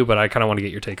both of you, but I kind of want to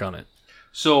get your take on it.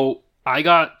 So I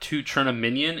got to turn a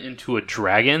minion into a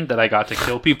dragon that I got to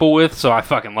kill people with. So I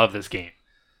fucking love this game.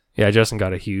 Yeah, Justin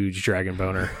got a huge dragon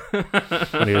boner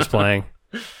when he was playing.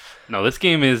 No, this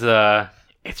game is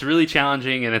it's really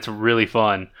challenging and it's really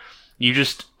fun. You're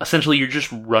just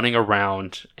running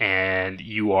around and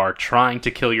you are trying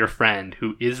to kill your friend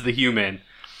who is the human.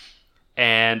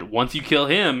 And once you kill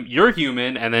him, you're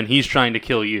human, and then he's trying to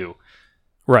kill you.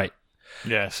 Right.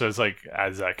 Yeah, so it's like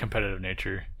adds that competitive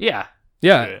nature. Yeah.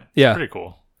 Yeah. It's Yeah. pretty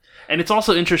cool. And it's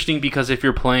also interesting because if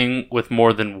you're playing with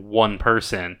more than one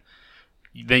person,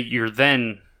 you're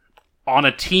then on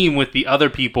a team with the other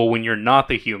people when you're not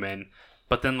the human.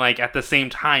 But then, like, at the same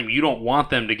time, you don't want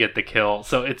them to get the kill.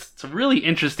 So it's a really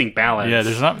interesting balance. Yeah,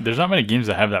 there's not many games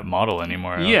that have that model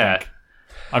anymore. I don't Yeah. think.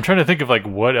 I'm trying to think of like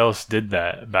what else did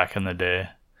that back in the day.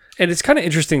 And it's kind of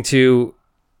interesting too.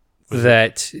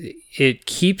 that it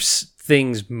keeps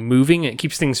things moving. It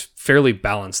keeps things fairly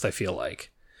balanced, I feel like.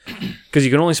 Because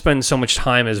you can only spend so much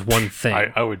time as one thing.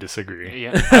 I would disagree.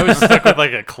 Yeah. I was stuck with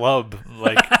like a club.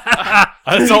 Like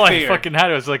that's all I fair. fucking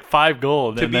had. It was like 5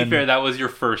 gold. To and be then, fair, that was your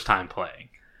first time playing.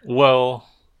 well,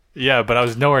 yeah, but I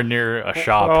was nowhere near a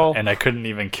shop, Well- and I couldn't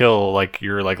even kill like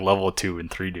your like level 2 and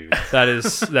 3 dudes. That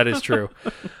is true.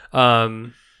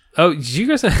 Did you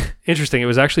guys? Interesting. It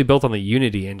was actually built on the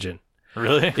Unity engine.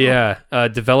 Really? Yeah,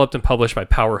 developed and published by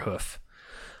Powerhoof.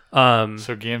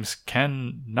 So games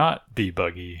can not be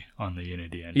buggy on the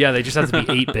Unity engine. Yeah, they just have to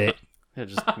be 8-bit. Yeah,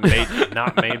 just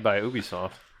not made by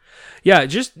Ubisoft. Yeah,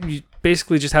 you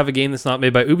basically just have a game that's not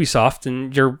made by Ubisoft,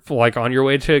 and you're like on your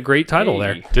way to a great title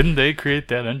there. Didn't they create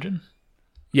that engine?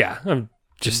 Yeah, I'm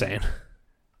just saying.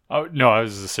 Oh no, it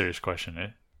was a serious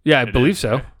question. Yeah, I It believe is,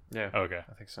 so. right? Yeah, Okay.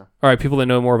 I think so. All right, people that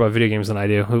know more about video games than I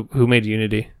do. Who made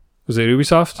Unity? Was it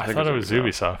Ubisoft? I thought it was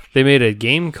Ubisoft. They made a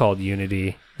game called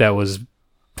Unity that was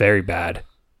very bad.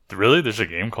 Really? There's a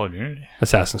game called Unity?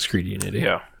 Assassin's Creed Unity.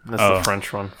 Yeah, that's Oh. the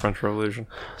French one, French Revolution.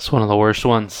 It's one of the worst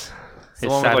ones. the It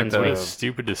one with, like, saddens the- What me. a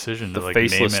stupid decision the to like name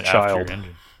faceless it child. after your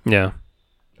engine. Yeah.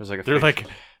 There's like a They're like,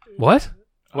 What?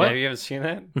 what? Yeah, you haven't seen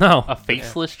that? No. A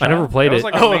faceless I child? never played That was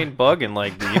it. like a main bug in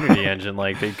like the Unity engine.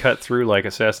 Like they'd cut through like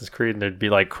Assassin's Creed, and there'd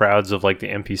be like crowds of like the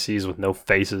NPCs with no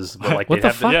faces, but like What they'd the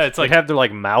have fuck? yeah, it's they'd like have their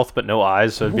like mouth but no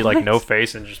eyes, so it'd be like What? no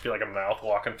face and just be like a mouth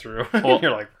walking through. Well,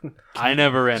 You're like I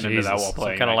never ran into that Jesus. while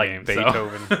playing kind of that like game,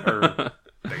 Beethoven or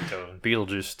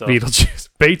Beetlejuice stuff. Beetlejuice.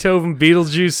 Beethoven,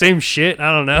 Beetlejuice, same shit.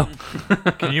 I don't know.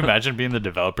 can you imagine being the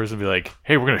developers and be like,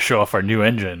 hey, we're gonna show off our new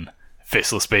engine,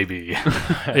 Faceless Baby,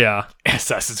 Yeah.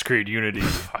 Assassin's Creed Unity on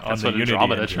That's the what Unity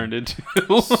Andromeda engine. turned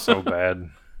into. So bad.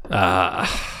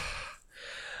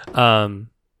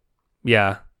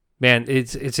 Yeah. Man,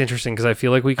 it's interesting because I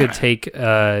feel like we could take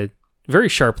a very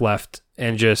sharp left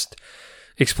and just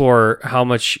explore how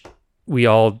much we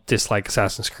all dislike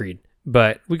Assassin's Creed.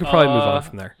 But we could probably move on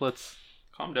from there. Let's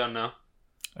calm down now.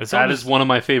 It's That almost- is one of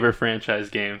my favorite franchise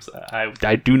games.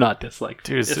 I do not dislike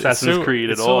dude, it's Assassin's so, Creed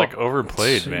at it's all. so like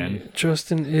overplayed, man.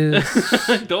 Justin is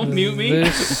Don't mute me.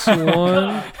 this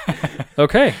one.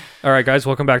 Okay. All right, guys.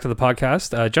 Welcome back to the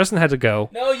podcast. Justin had to go.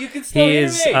 No, you can still He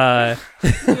is.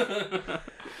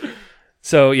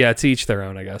 So yeah, to each their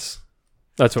own, I guess.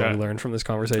 That's what we Yeah. learned from this It's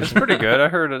conversation. pretty good. I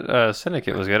heard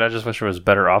Syndicate was good. I just wish it was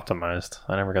better optimized.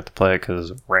 I never got to play it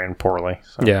because it ran poorly.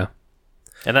 So. Yeah.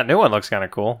 And that new one looks kind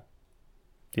of cool.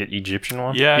 The Egyptian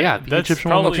one? Yeah, Yeah, the that's Egyptian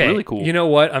one probably looks really cool. You know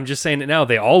what? I'm just saying it now.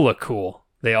 They all look cool.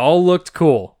 They all looked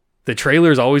cool. The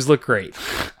trailers always look great.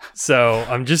 So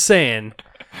I'm just saying.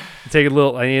 Take a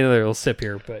little. I need another little sip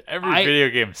here, but every I- video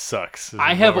game sucks. is I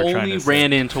what have we're trying only to say.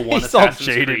 ran into one He's all Assassin's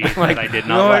jaded. Creed Like, that I did you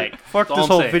know not what? like. Fuck That's all this I'm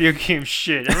whole saying. video game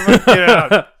shit. Everyone get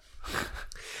out.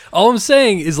 all I'm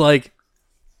saying is like,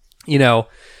 you know,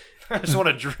 I just want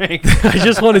to drink. I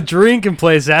just want to drink and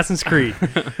play Assassin's Creed.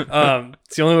 It's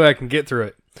the only way I can get through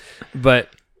it. But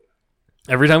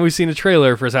every time we've seen a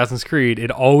trailer for Assassin's Creed,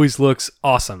 it always looks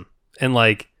awesome. And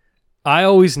like, I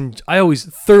always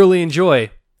thoroughly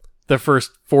enjoy the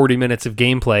first 40 minutes of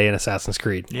gameplay in Assassin's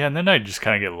Creed. Yeah, and then I just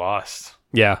kind of get lost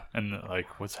Yeah. and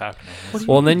like, what's happening?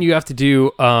 Well, and then you have to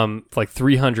do like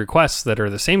 300 quests that are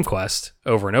the same quest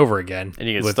over and over again. And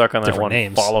you get with stuck on that different one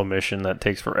names. follow mission that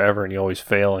takes forever and you always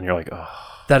fail and you're like, oh.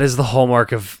 That is the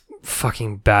hallmark of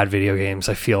fucking bad video games,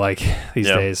 I feel like, these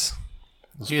Yeah. days.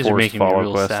 You guys are making me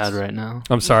real sad right now.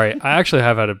 I'm sorry. I actually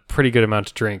have had a pretty good amount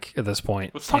to drink at this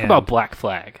point. Let's talk And about Black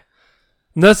Flag.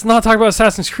 Let's not talk about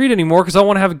Assassin's Creed anymore because I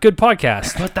want to have a good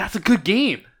podcast. But that's a good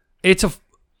game. It's a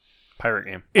Pirate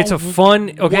game. a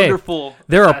fun. Okay, Wonderful.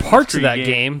 there are Assassin's parts of Creed that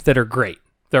game that are great.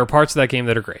 There are parts of that game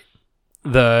that are great.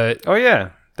 The Oh, yeah.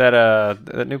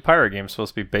 That new pirate game is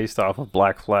supposed to be based off of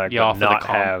Black Flag, Yeah, but off not of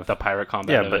have the pirate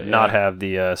combat. yeah, of but it, not yeah. have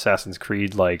the Assassin's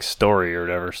Creed like story or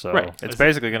whatever. So Right. it's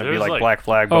basically going to be There's, like like- Black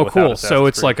Flag. But oh without cool. Assassin's So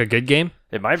it's Creed. like a good game.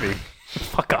 It might be.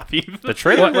 Fuck off, Eve. The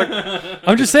trailer looked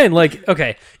I'm just saying, like,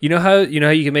 okay, you know how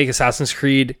you can make Assassin's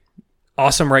Creed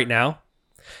awesome right now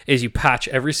is you patch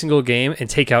every single game and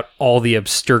take out all the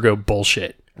Abstergo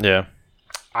bullshit. yeah.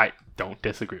 I don't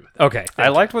disagree with that. Okay, I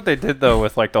liked what they did though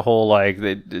with like the whole like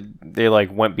they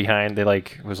like went behind they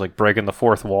like was like breaking the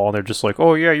fourth wall and they're just like,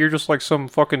 oh yeah, you're just like some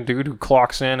fucking dude who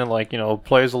clocks in and like, you know,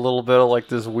 plays a little bit of like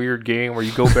this weird game where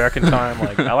you go back in time.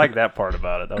 Like I like that part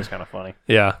about it. That was kind of funny.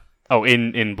 yeah. Oh,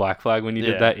 in Black Flag when you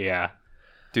Yeah. did that? Yeah.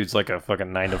 Dude's like a fucking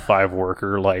 9-to-5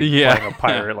 worker, like Yeah. playing a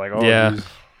pirate. Like oh Yeah. these-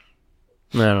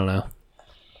 I don't know.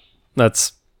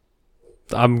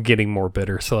 I'm getting more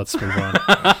bitter, so let's move on.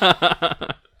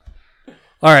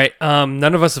 All right.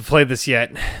 None of us have played this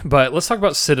yet, but let's talk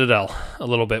about Citadel a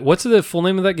little bit. What's the full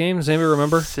name of that game? Does anybody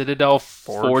remember? Citadel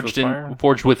Forged with Fire?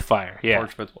 Forged with Fire. Yeah.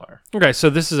 Forged with Fire. Okay, so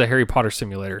this is a Harry Potter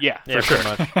simulator. Yeah, Yeah, for pretty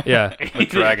sure. much. Yeah. With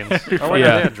dragons. Oh, wait,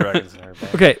 Yeah. they had dragons in there.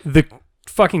 but- Okay, the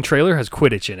fucking trailer has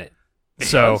Quidditch in it.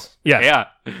 So, does? yeah.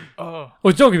 Yeah. Oh,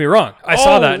 Well, don't get me wrong. I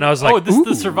saw that and I was like, oh, this is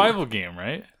the ooh. survival game,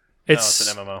 right? No, It's,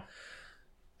 it's an MMO.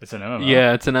 It's an MMO.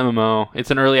 Yeah, it's an MMO. It's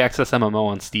an early access MMO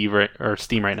on Steam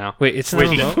right now. wait, it's an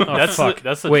Wait, MMO? Oh, that's fuck.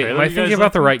 that's the Wait, trailer am I you guys thinking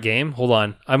about the looked right game? Hold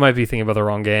on. I might be thinking about the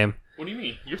wrong game. What do you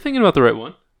mean? You're thinking about the right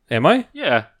one. Am I?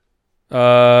 Yeah.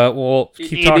 Well,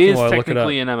 keep It talking is while I look it up.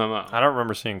 technically an MMO. I don't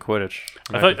remember seeing Quidditch.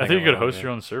 I thought you could host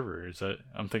your own server. Is that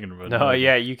I'm thinking about? No, another-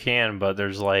 yeah, you can, but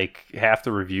there's like half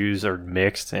the reviews are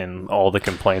mixed, and all the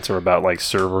complaints are about like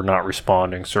server not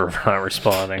responding.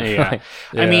 Yeah.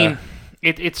 Yeah. I mean,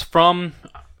 it's from.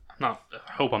 I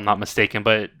hope I'm not mistaken,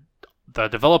 but the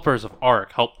developers of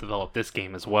Ark helped develop this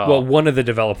game as well. Well, one of the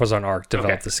developers on Ark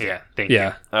developed Okay, this game. yeah, thank you.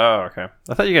 Yeah. Oh, okay.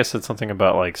 I thought you guys said something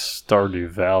about like Stardew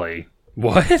Valley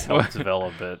What? helped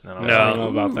develop it. And I was No. I like,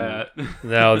 don't know about that.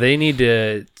 No, they need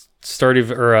to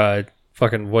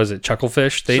fucking was it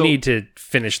Chucklefish? They So- need to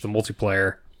finish the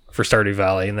multiplayer for Stardew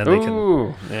Valley, and then they can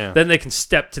Ooh, yeah.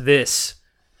 step to this.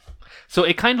 So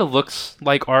it kind of looks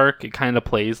like Ark. It kind of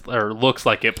plays, or looks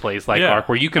like it plays like Yeah, Ark,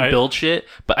 where you can I- build shit.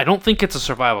 But I don't think it's a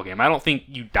survival game. I don't think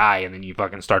you die and then you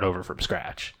fucking start over from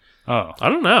scratch. Oh, I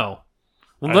don't know.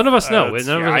 Well, none of us know. that's-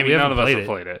 None of Yeah, us, I mean, we none haven't of us played have it.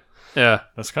 played it. Yeah.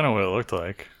 that's kind of what it looked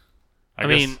like. I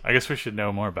mean- I guess we should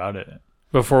know more about it.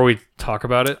 Before we talk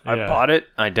about it, I Yeah. bought it,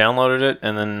 I downloaded it,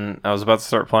 and then I was about to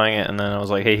start playing it, and then I was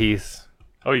like, "Hey Heath,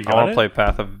 Oh, you I got want to it? play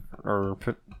Path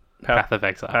Path of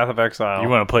Exile. of Exile. You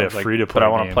wanna play I a was like, free-to-play but I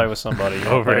want game to play with somebody You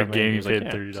wanna over play a with me? game He you was like,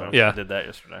 paid $30. So Yeah. I did that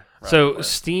yesterday. so Right.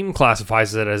 Steam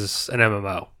classifies it as an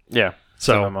MMO. Yeah,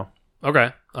 So MMO.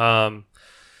 okay,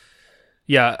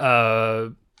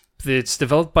 it's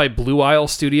developed by Blue Isle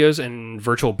Studios and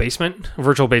Virtual Basement.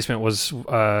 Virtual Basement was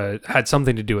had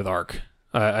something to do with Ark.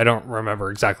 I don't remember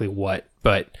exactly what,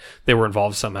 but they were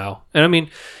involved somehow. And I mean,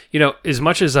 as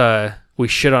much as we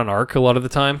shit on Ark a lot of the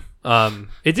time,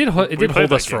 it did played hold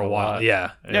that us for game a a while. lot.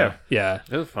 Yeah, Yeah,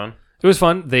 it was fun. it was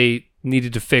fun. They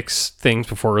needed to fix things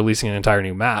before releasing an entire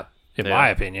new map, in Yeah. my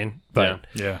opinion. But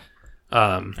Yeah.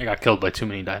 I got killed by too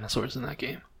many dinosaurs in that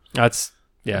game. that's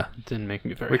yeah. It didn't make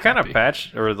me very We kind of happy.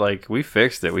 patched, or like we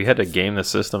fixed it. We had to game the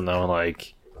system though, and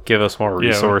like give us more Yeah.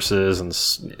 resources and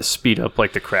speed up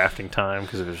like the crafting time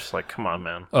because it was just like, come on,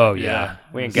 man, Oh yeah.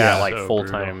 we ain't got Yeah. like So full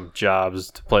time jobs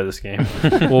to play this game.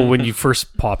 Well, when you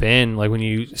first pop in, like when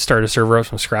you start a server up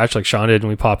from scratch, like Sean did, and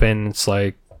we pop in, it's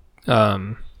like,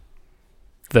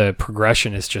 the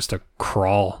progression is just a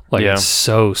crawl. Like Yeah. it's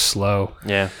so slow.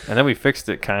 Yeah, and then we fixed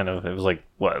it kind of. It was like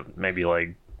what, maybe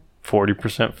like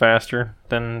 40% faster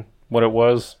than what it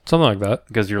was Something like that.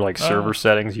 because your like server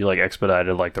settings, you like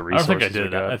expedited like the I don't resources. think I we did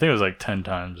that. got. I think it was like 10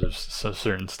 times of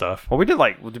certain stuff. Well, we did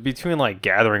like between like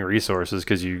gathering resources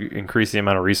because you increase the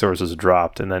amount of resources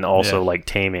dropped, and then also Yeah. like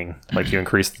taming, like you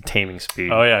increase the taming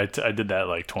speed. Oh yeah, I did that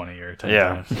like 20 or 10 yeah,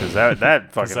 times. because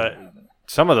that 'Cause fucking that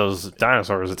some of those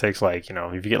dinosaurs, it takes like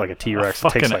if you get like a a T-Rex, it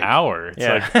fucking takes like hour. It's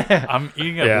Yeah. like I'm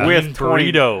eating a Yeah. lean With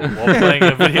 20 burrito while playing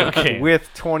a video game. with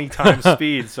 20 times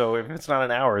speed. So if it's not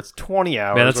an hour, it's 20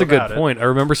 hours. Man, that's a good without it. point. I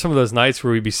remember some of those nights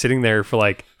where we'd be sitting there for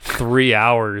like 3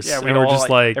 hours, Yeah, and we're just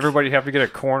like, everybody have to get a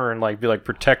corner and like be like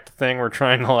protect the thing we're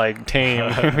trying to like tame.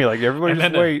 Be like everybody and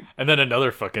just then, wait. and then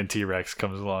another fucking T-Rex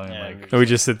comes along and like and we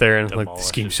just sit there and like, Demolish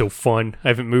this game's it. so fun. I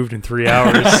haven't moved in 3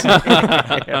 hours.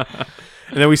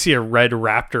 And then we see a red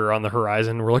raptor on the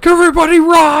horizon. And we're like, everybody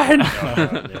run!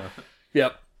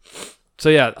 Yep. So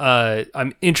yeah,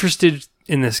 I'm interested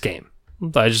in this game.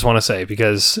 I just want to say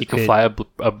because You can fly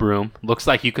a broom. Looks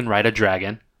like you can ride a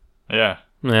dragon. yeah.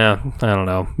 Yeah, I don't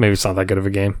know. Maybe it's not that good of a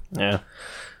game. Yeah.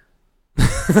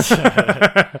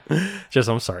 Just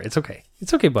I'm sorry. It's okay.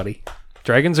 It's okay, buddy.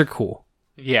 Dragons are cool.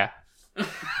 Yeah.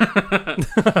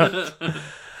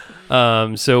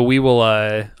 So we will.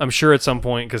 I'm sure at some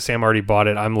point, because Sam already bought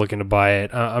it. I'm looking to buy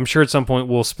it. I'm sure at some point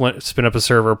we'll spin up a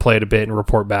server, play it a bit, and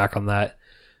report back on that.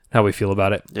 How we feel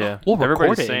about it. Yeah. We'll record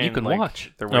Everybody's it and you saying, can like, watch.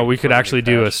 they're No, waiting we for could the new actually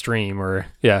do a patch. stream or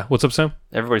yeah. What's up, Sam?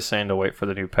 Everybody's saying to wait for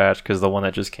the new patch because the one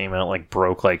that just came out like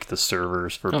broke like the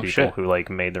servers for Oh, people shit. who like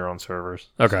made their own servers.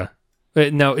 Okay.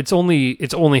 No, it's only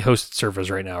hosted servers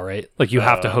right now, right? Like you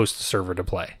have to host a server to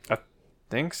play.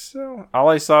 Think so. All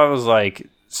I saw was like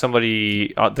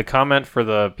somebody the comment for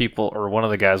the people or one of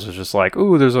the guys was just like,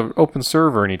 "Ooh, there's an open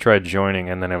server," and he tried joining,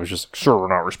 and then it was just server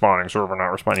not responding.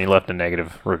 He left a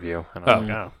negative review, and I was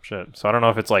like, "Oh shit!" So I don't know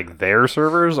if it's like their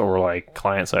servers or like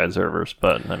client side servers,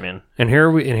 but I mean, And here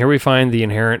we find the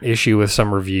inherent issue with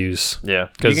some reviews. yeah,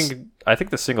 'Cause- I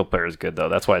think the single player is good though.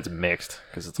 That's why it's mixed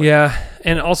because it's like, Yeah,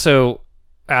 and also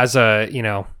as a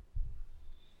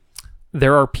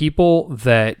there are people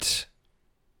that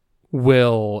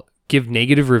will give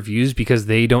negative reviews because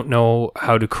they don't know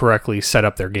how to correctly set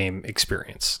up their game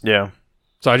experience. yeah,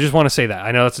 So I just want to say that.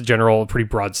 I know that's a general, pretty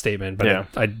broad statement, but Yeah.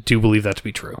 I do believe that to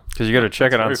be true. because you got to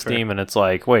check it on very Steam, and it's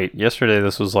like, wait, yesterday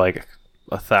this was like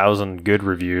 1,000 good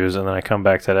reviews, and then I come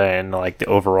back today, and like the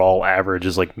overall average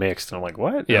is like mixed, and I'm like,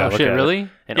 what? Yeah. And I Oh, look shit, at it, really?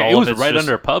 and Yeah, all it of was it's right just-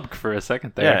 under pub for a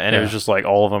second there. Yeah, and it was Yeah. just like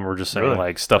all of them were just saying Really?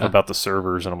 like stuff about the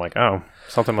servers, and I'm like, oh,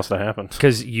 something must have happened.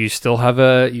 Because you still have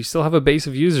a base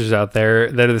of users out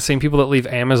there that are the same people that leave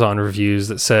Amazon reviews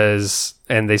that says,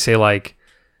 and they say like,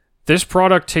 this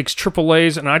product takes triple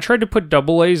A's and I tried to put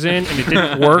double A's in and it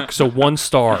didn't work, so 1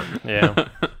 star. Yeah,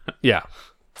 Yeah.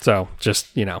 So just,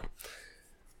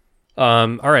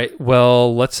 all right.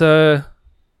 Well, let's Sam,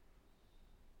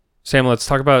 let's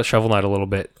talk about Shovel Knight a little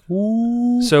bit.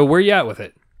 So where you at with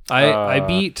it? I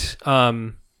beat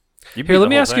You beat here, the let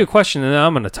me whole ask you thing. a question and then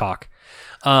I'm going to talk.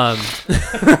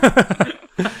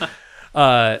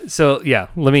 So yeah,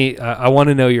 let me I want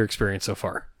to know your experience so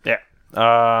far. Yeah,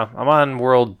 I'm on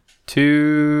World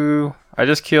 2. I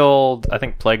just killed, I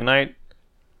think, Plague Knight,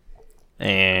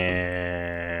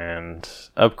 and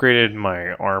upgraded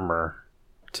my armor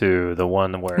to the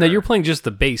one where. Now you're playing just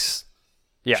the base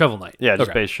Yeah. Shovel Knight. Yeah, just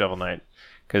Okay. base Shovel Knight.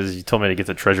 Because you told me to get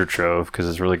the treasure trove because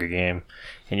it's a really good game.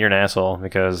 And you're an asshole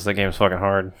because the game's fucking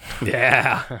hard.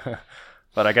 Yeah.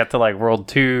 But I got to like World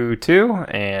 2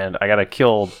 and I got to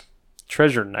kill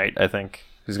Treasure Knight, I think.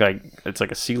 It's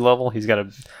like a sea level. I got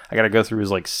to go through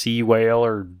his like sea whale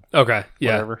or Okay.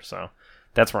 Yeah. whatever. So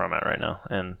that's where I'm at right now.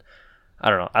 And I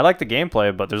don't know. I like the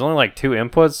gameplay, but there's only like 2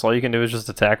 inputs. All you can do is just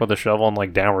attack with a shovel and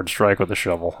like downward strike with a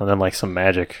shovel. And then like some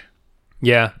magic.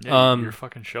 Yeah. Yeah, you're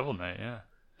fucking Shovel Knight, yeah.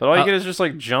 But all you get is just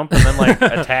like jump and then like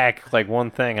attack like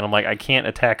one thing, and I'm like, I can't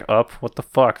attack up. What the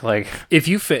fuck? Like, If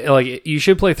you you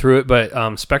should play through it,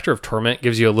 but Spectre of Torment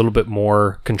gives you a little bit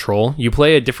more control. You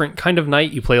play a different kind of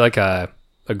knight. You play like a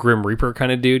Grim Reaper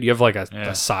kind of dude. You have like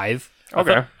a scythe.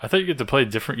 okay, I thought you get to play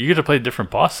different. You get to play different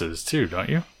bosses too, don't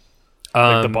you?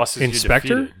 Like the bosses in you Spectre.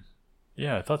 defeated.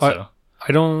 Yeah, I thought so.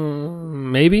 I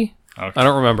don't. Maybe Okay. I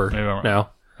don't remember. Maybe I'm wrong. No.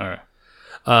 All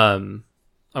right.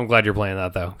 I'm glad you're playing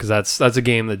that though, because that's a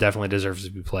game that definitely deserves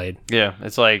to be played. yeah,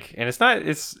 it's like, and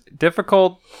it's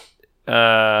difficult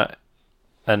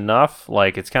enough.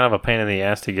 Like, it's kind of a pain in the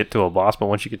ass to get to a boss, but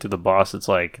once you get to the boss, it's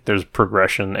like there's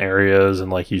progression areas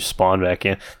and like you spawn back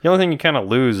in. The only thing you kind of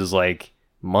lose is like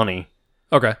money,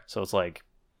 Okay. so it's like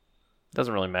it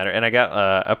doesn't really matter. And I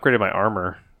got upgraded my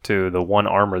armor to the one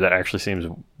armor that actually seems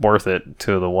worth it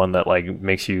to the one that like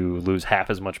makes you lose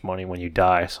half as much money when you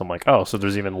die. So I'm like, oh, so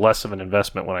there's even less of an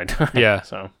investment when I die. Yeah.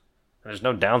 So there's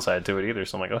no downside to it either.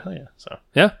 So I'm like, oh hell yeah. So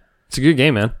Yeah. It's a good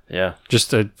game, man. yeah,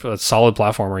 Just a solid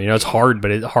platformer. It's hard, but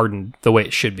it's hardened the way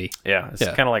it should be. yeah, it's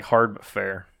Yeah. kind of like hard but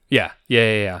fair. Yeah.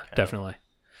 Yeah. Definitely.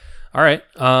 All right.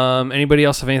 Anybody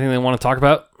else have anything they want to talk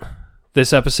about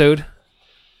this episode?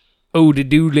 Oh, the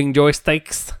doodling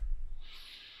joysticks.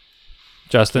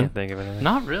 Justin. Can't think of anything.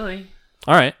 Not really.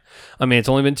 All right. I mean, it's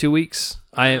only been 2 weeks.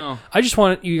 No. I just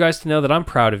want you guys to know that I'm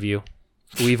proud of you.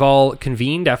 We've all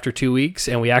convened after 2 weeks,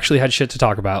 and we actually had shit to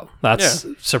talk about. That's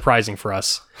surprising for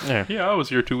us. Yeah. Yeah, I was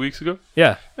here 2 weeks ago.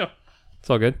 Yeah. Yeah. It's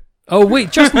all good. Oh,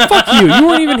 wait, Justin, fuck you. You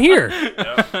weren't even here.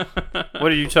 What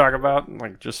did you talk about?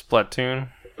 Like just Splatoon?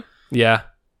 Yeah.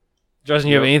 Justin,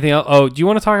 you have Yep. anything else? Oh, do you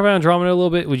want to talk about Andromeda a little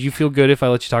bit? Would you feel good if I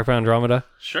let you talk about Andromeda?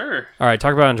 Sure. All right,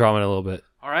 talk about Andromeda a little bit.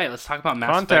 All right, let's talk about Mass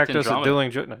Contact Effect us at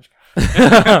Andromeda. Dueling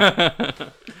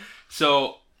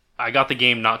So, I got the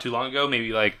game not too long ago,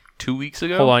 maybe like 2 weeks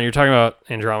ago. Hold on, you're talking about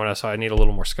Andromeda, so I need a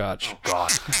little more scotch. God.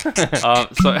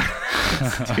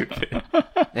 Stupid.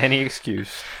 Any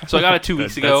excuse. So I got it 2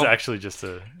 weeks That's ago. actually just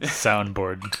a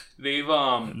soundboard. They've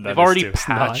That is already too. It's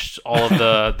patched all of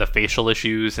the facial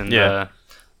issues and Yeah.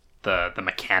 the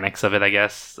mechanics of it, I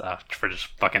guess, for just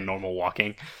fucking normal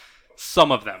walking.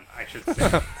 Some of them, I should say.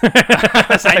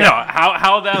 I know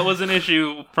how that was an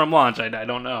issue from launch. I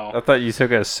don't know. I thought you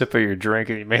took a sip of your drink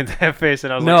and you made that face,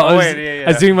 and I was No, like, I oh, was, wait, yeah. I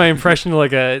was doing my impression of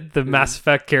like the Mass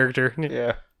Effect character.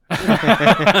 Yeah.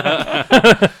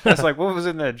 That's like, what was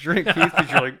in that drink, Keith?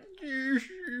 Because you're like, your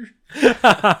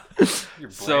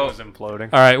brain So- was imploding.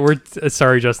 All right,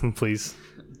 sorry, Justin, please.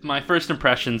 My first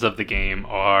impressions of the game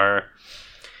are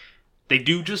they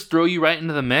do just throw you right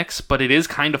into the mix, but it is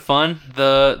kind of fun.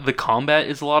 The combat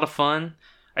is a lot of fun.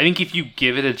 I think if you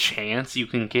give it a chance, you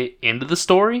can get into the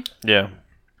story. Yeah.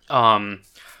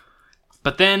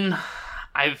 But then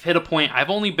I've hit a point. I've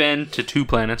only been to 2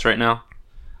 planets right now.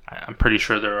 I'm pretty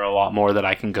sure there are a lot more that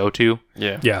I can go to.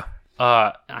 Yeah. Yeah.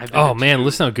 I've been Oh to man, 2.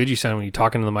 listen how good you sound when you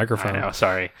talk into the microphone. I know,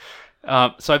 sorry.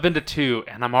 So I've been to 2,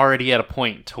 and I'm already at a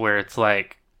point to where it's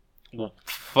like, well,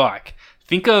 fuck.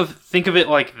 Think of it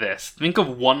like this. Think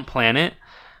of one planet,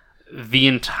 the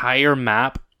entire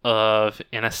map of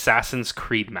an Assassin's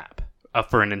Creed map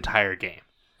for an entire game,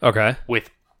 Okay. with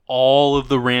all of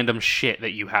the random shit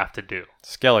that you have to do.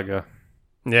 Skellige.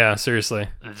 Yeah, seriously.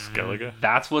 Skellige?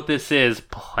 That's what this is,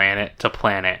 planet to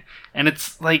planet, and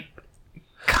it's like,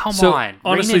 come So on,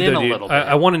 honestly, rein it in though, a dude, little bit.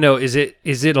 I want to know: is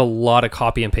it a lot of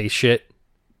copy and paste shit?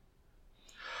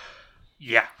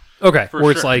 Yeah, Okay, For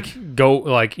where it's sure. like go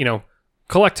like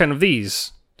collect 10 of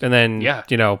these, and then Yeah.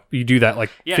 you do that like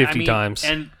yeah, 50 times.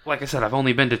 And like I said, I've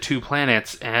only been to 2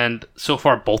 planets, and so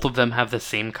far both of them have the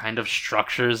same kind of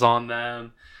structures on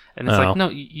them, and it's Oh. like,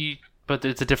 no, but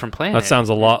it's a different planet. That sounds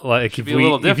a lot like should be a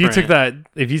little if you took different.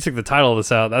 if you took the title of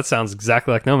this out, that sounds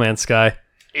exactly like No Man's Sky.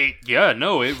 It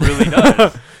really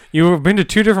does. You've been to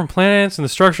 2 different planets, and the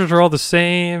structures are all the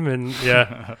same, and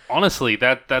yeah. Honestly,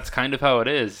 that's kind of how it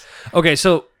is. Okay,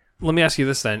 so let me ask you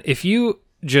this then: if you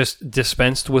just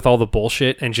dispensed with all the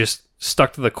bullshit and just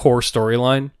stuck to the core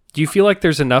storyline, do you feel like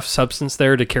there's enough substance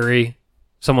there to carry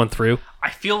someone through? I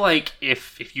feel like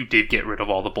if you did get rid of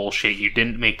all the bullshit, you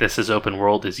didn't make this as open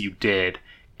world as you did,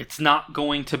 it's not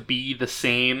going to be the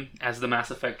same as the Mass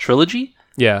Effect trilogy,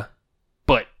 Yeah.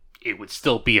 but it would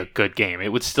still be a good game. It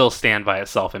would still stand by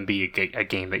itself and be a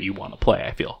game that you want to play,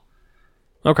 I feel.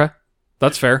 Okay,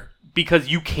 that's fair. Because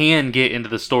you can get into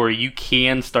the story, you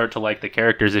can start to like the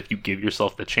characters if you give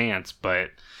yourself the chance,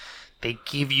 but they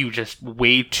give you just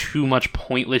way too much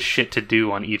pointless shit to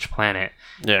do on each planet,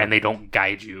 Yeah. and they don't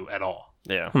guide you at all.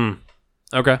 Yeah.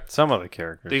 Okay. Some of the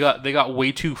characters. They got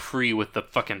way too free with the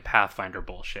fucking Pathfinder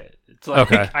bullshit. It's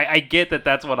like, Okay. I get that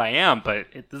that's what I am, but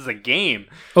this is a game.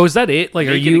 Oh, is that it? Like,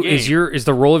 are Make it a you game. is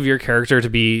the role of your character to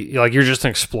be like you're just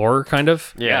an explorer, kind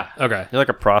of? Yeah. Okay. You're like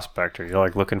a prospector. You're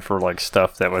like looking for like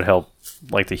stuff that would help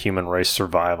like the human race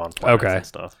survive on planets Okay. and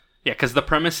stuff. Yeah, because the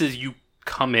premise is you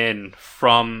come in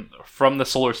from the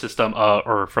solar system,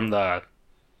 or from the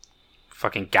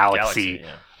fucking galaxy,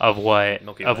 yeah. of what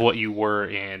Milky of Way. what you were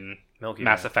in Milky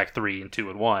Mass Way. Effect 3 and 2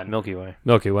 and 1. Milky Way.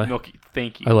 Milky Way. Milky,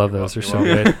 thank you. I love those. They're so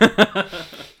good.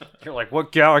 You're like,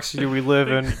 what galaxy do we live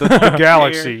in? The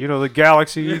galaxy. You know, the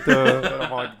galaxy.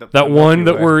 That one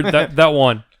that we're that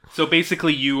one. So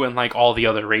basically, you and like all the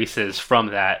other races from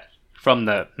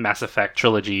the Mass Effect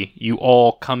trilogy, you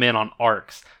all come in on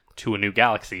arcs to a new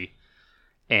galaxy,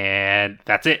 and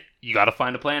that's it. You got to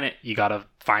find a planet. You got to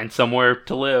find somewhere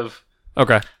to live.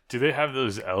 Okay. Do they have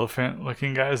those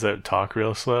elephant-looking guys that talk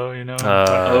real slow? You know.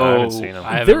 I haven't seen them.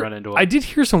 I haven't There- run into them. I did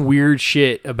hear some weird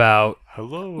shit about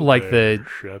Hello. like there,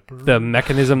 shepherd. the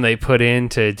mechanism they put in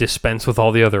to dispense with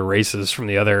all the other races from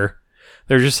the other.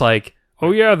 They're just like,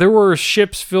 oh yeah, there were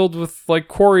ships filled with like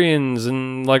Quarians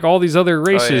and like all these other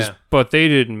races, yeah. but they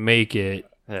didn't make it.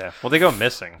 Yeah. Well, they go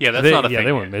missing. yeah, that's they, not a yeah, thing.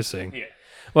 they yet. went missing. Yeah.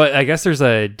 Well, I guess there's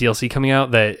a DLC coming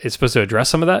out that is supposed to address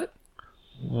some of that.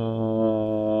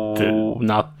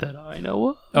 Not that I know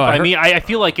of. Oh, I I heard- mean, I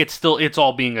feel like it's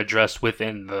all being addressed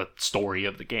within the story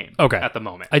of the game. Okay. At the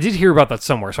moment. I did hear about that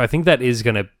somewhere, so I think that is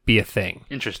going to be a thing.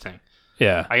 Interesting.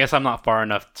 Yeah. I guess I'm not far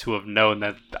enough to have known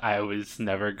that I was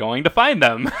never going to find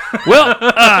them. Well,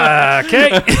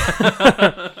 okay.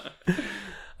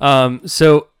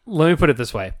 So let me put it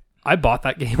this way: I bought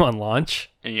that game on launch,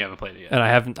 And you haven't played it yet. and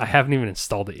I haven't even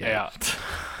installed it yet. Yeah.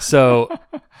 So,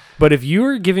 but if you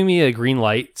were giving me a green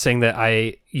light saying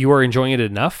that you are enjoying it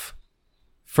enough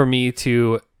for me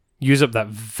to use up that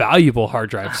valuable hard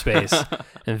drive space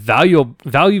and valuable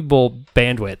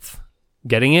bandwidth,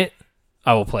 getting it,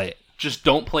 I will play it. Just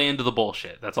don't play into the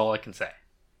bullshit. That's all I can say.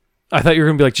 I thought you were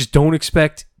gonna be like, just don't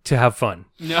expect to have fun.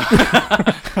 No.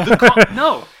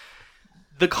 No.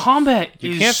 The combat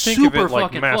You is can't think super of it like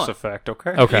fucking Mass fun. Effect, okay?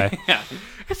 Okay. Yeah.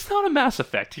 It's not a Mass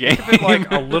Effect game. Like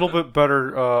a little bit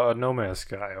better No Man's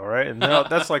Sky, all right? And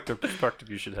that's like the perspective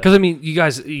you should have. Because I mean, you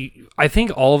guys, I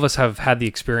think all of us have had the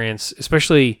experience.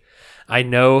 Especially, I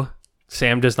know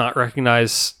Sam does not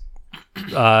recognize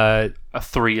A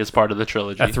 3 is part of the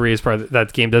trilogy. that 3 is part of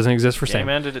that game doesn't exist for Game Sam.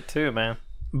 ended it too, man.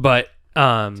 But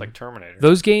It's like Terminator.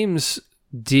 those games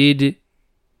did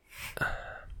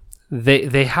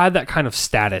they had that kind of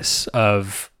status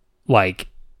of like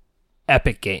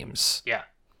epic games. Yeah.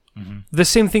 The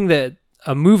same thing that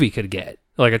a movie could get,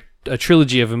 like a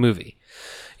trilogy of a movie.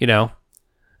 You know,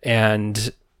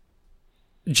 And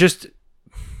just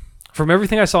from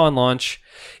everything I saw on launch,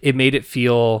 it made it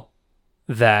feel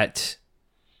that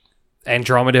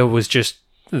Andromeda was just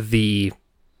the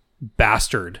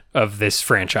bastard of this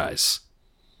franchise.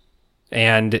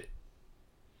 And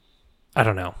I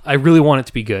don't know. I really want it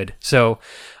to be good. So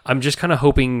I'm just kind of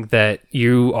hoping that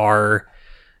you are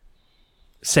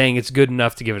saying it's good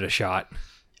enough to give it a shot.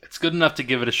 It's good enough to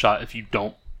give it a shot if you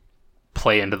don't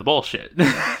play into the bullshit.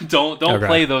 don't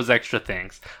play those extra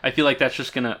things. I feel like that's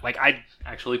just gonna, like, I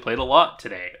actually played a lot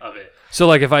today of it. So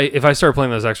like if I start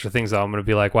playing those extra things, though, I'm gonna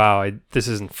be like, wow, this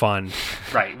isn't fun.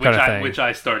 Right, which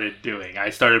I started doing. I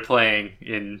started playing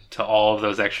into all of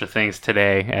those extra things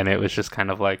today, and it was just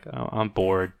kind of like, oh, I'm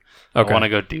bored. Okay. I want to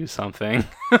go do something.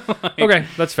 Okay,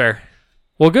 that's fair.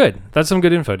 Well, good. That's some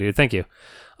good info, dude. Thank you.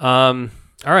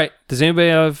 All right. Does anybody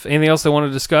have anything else they want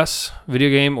to discuss? Video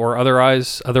game or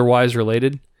otherwise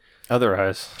related?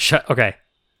 Otherwise. Okay.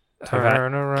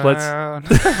 Turn around.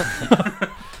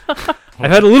 I've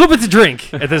had a little bit to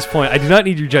drink at this point. I do not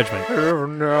need your judgment. Every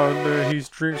now and then he's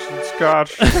drinking some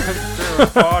scotch.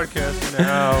 Podcasting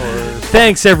hours.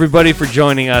 Thanks, everybody, for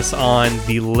joining us on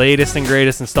the latest and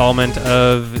greatest installment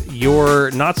of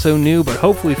your not so new, but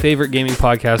hopefully favorite gaming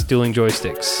podcast, Dueling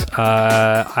Joysticks.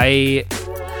 I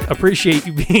appreciate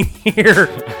you being here.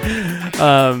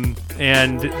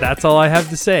 And that's all I have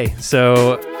to say.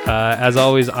 So, as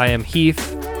always, I am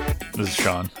Heath. This is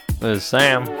Sean. This is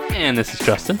Sam. And this is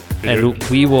Justin. And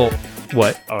we will...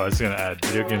 What? Oh, I was going to add,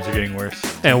 video games are getting worse.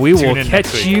 And we Tune will in catch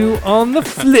next week. you on the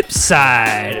flip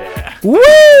side. Yeah.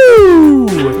 Woo!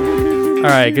 All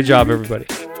right, good job, everybody.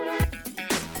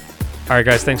 All right,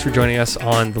 guys, thanks for joining us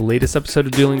on the latest episode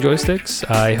of Dueling Joysticks.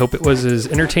 I hope it was as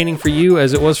entertaining for you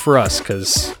as it was for us,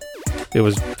 because it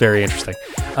was very interesting.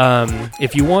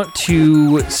 If you want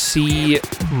to see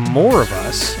more of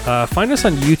us, find us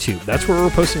on YouTube. That's where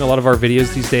we're posting a lot of our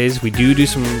videos these days. We do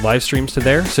some live streams to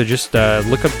there, so just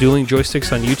look up Dueling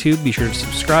Joysticks on YouTube. Be sure to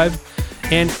subscribe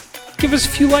and give us a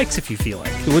few likes if you feel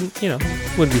like. It wouldn't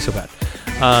be so bad.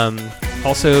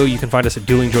 Also, you can find us at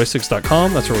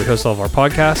duelingjoysticks.com. That's where we host all of our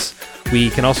podcasts. We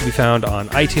can also be found on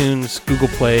iTunes, Google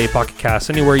Play, Pocket Casts,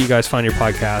 anywhere you guys find your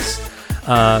podcasts.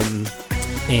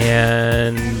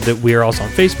 And we are also on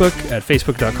Facebook at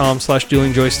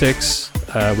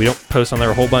facebook.com/duelingjoysticks. We don't post on there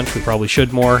a whole bunch. We probably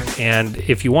should more. And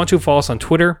if you want to, follow us on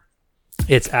Twitter.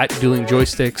 It's at Dueling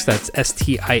Joysticks. That's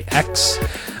STIX.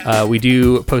 We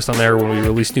do post on there when we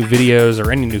release new videos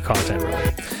or any new content,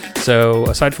 really. So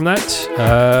aside from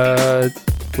that,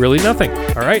 really nothing.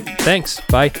 All right. Thanks.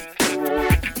 Bye.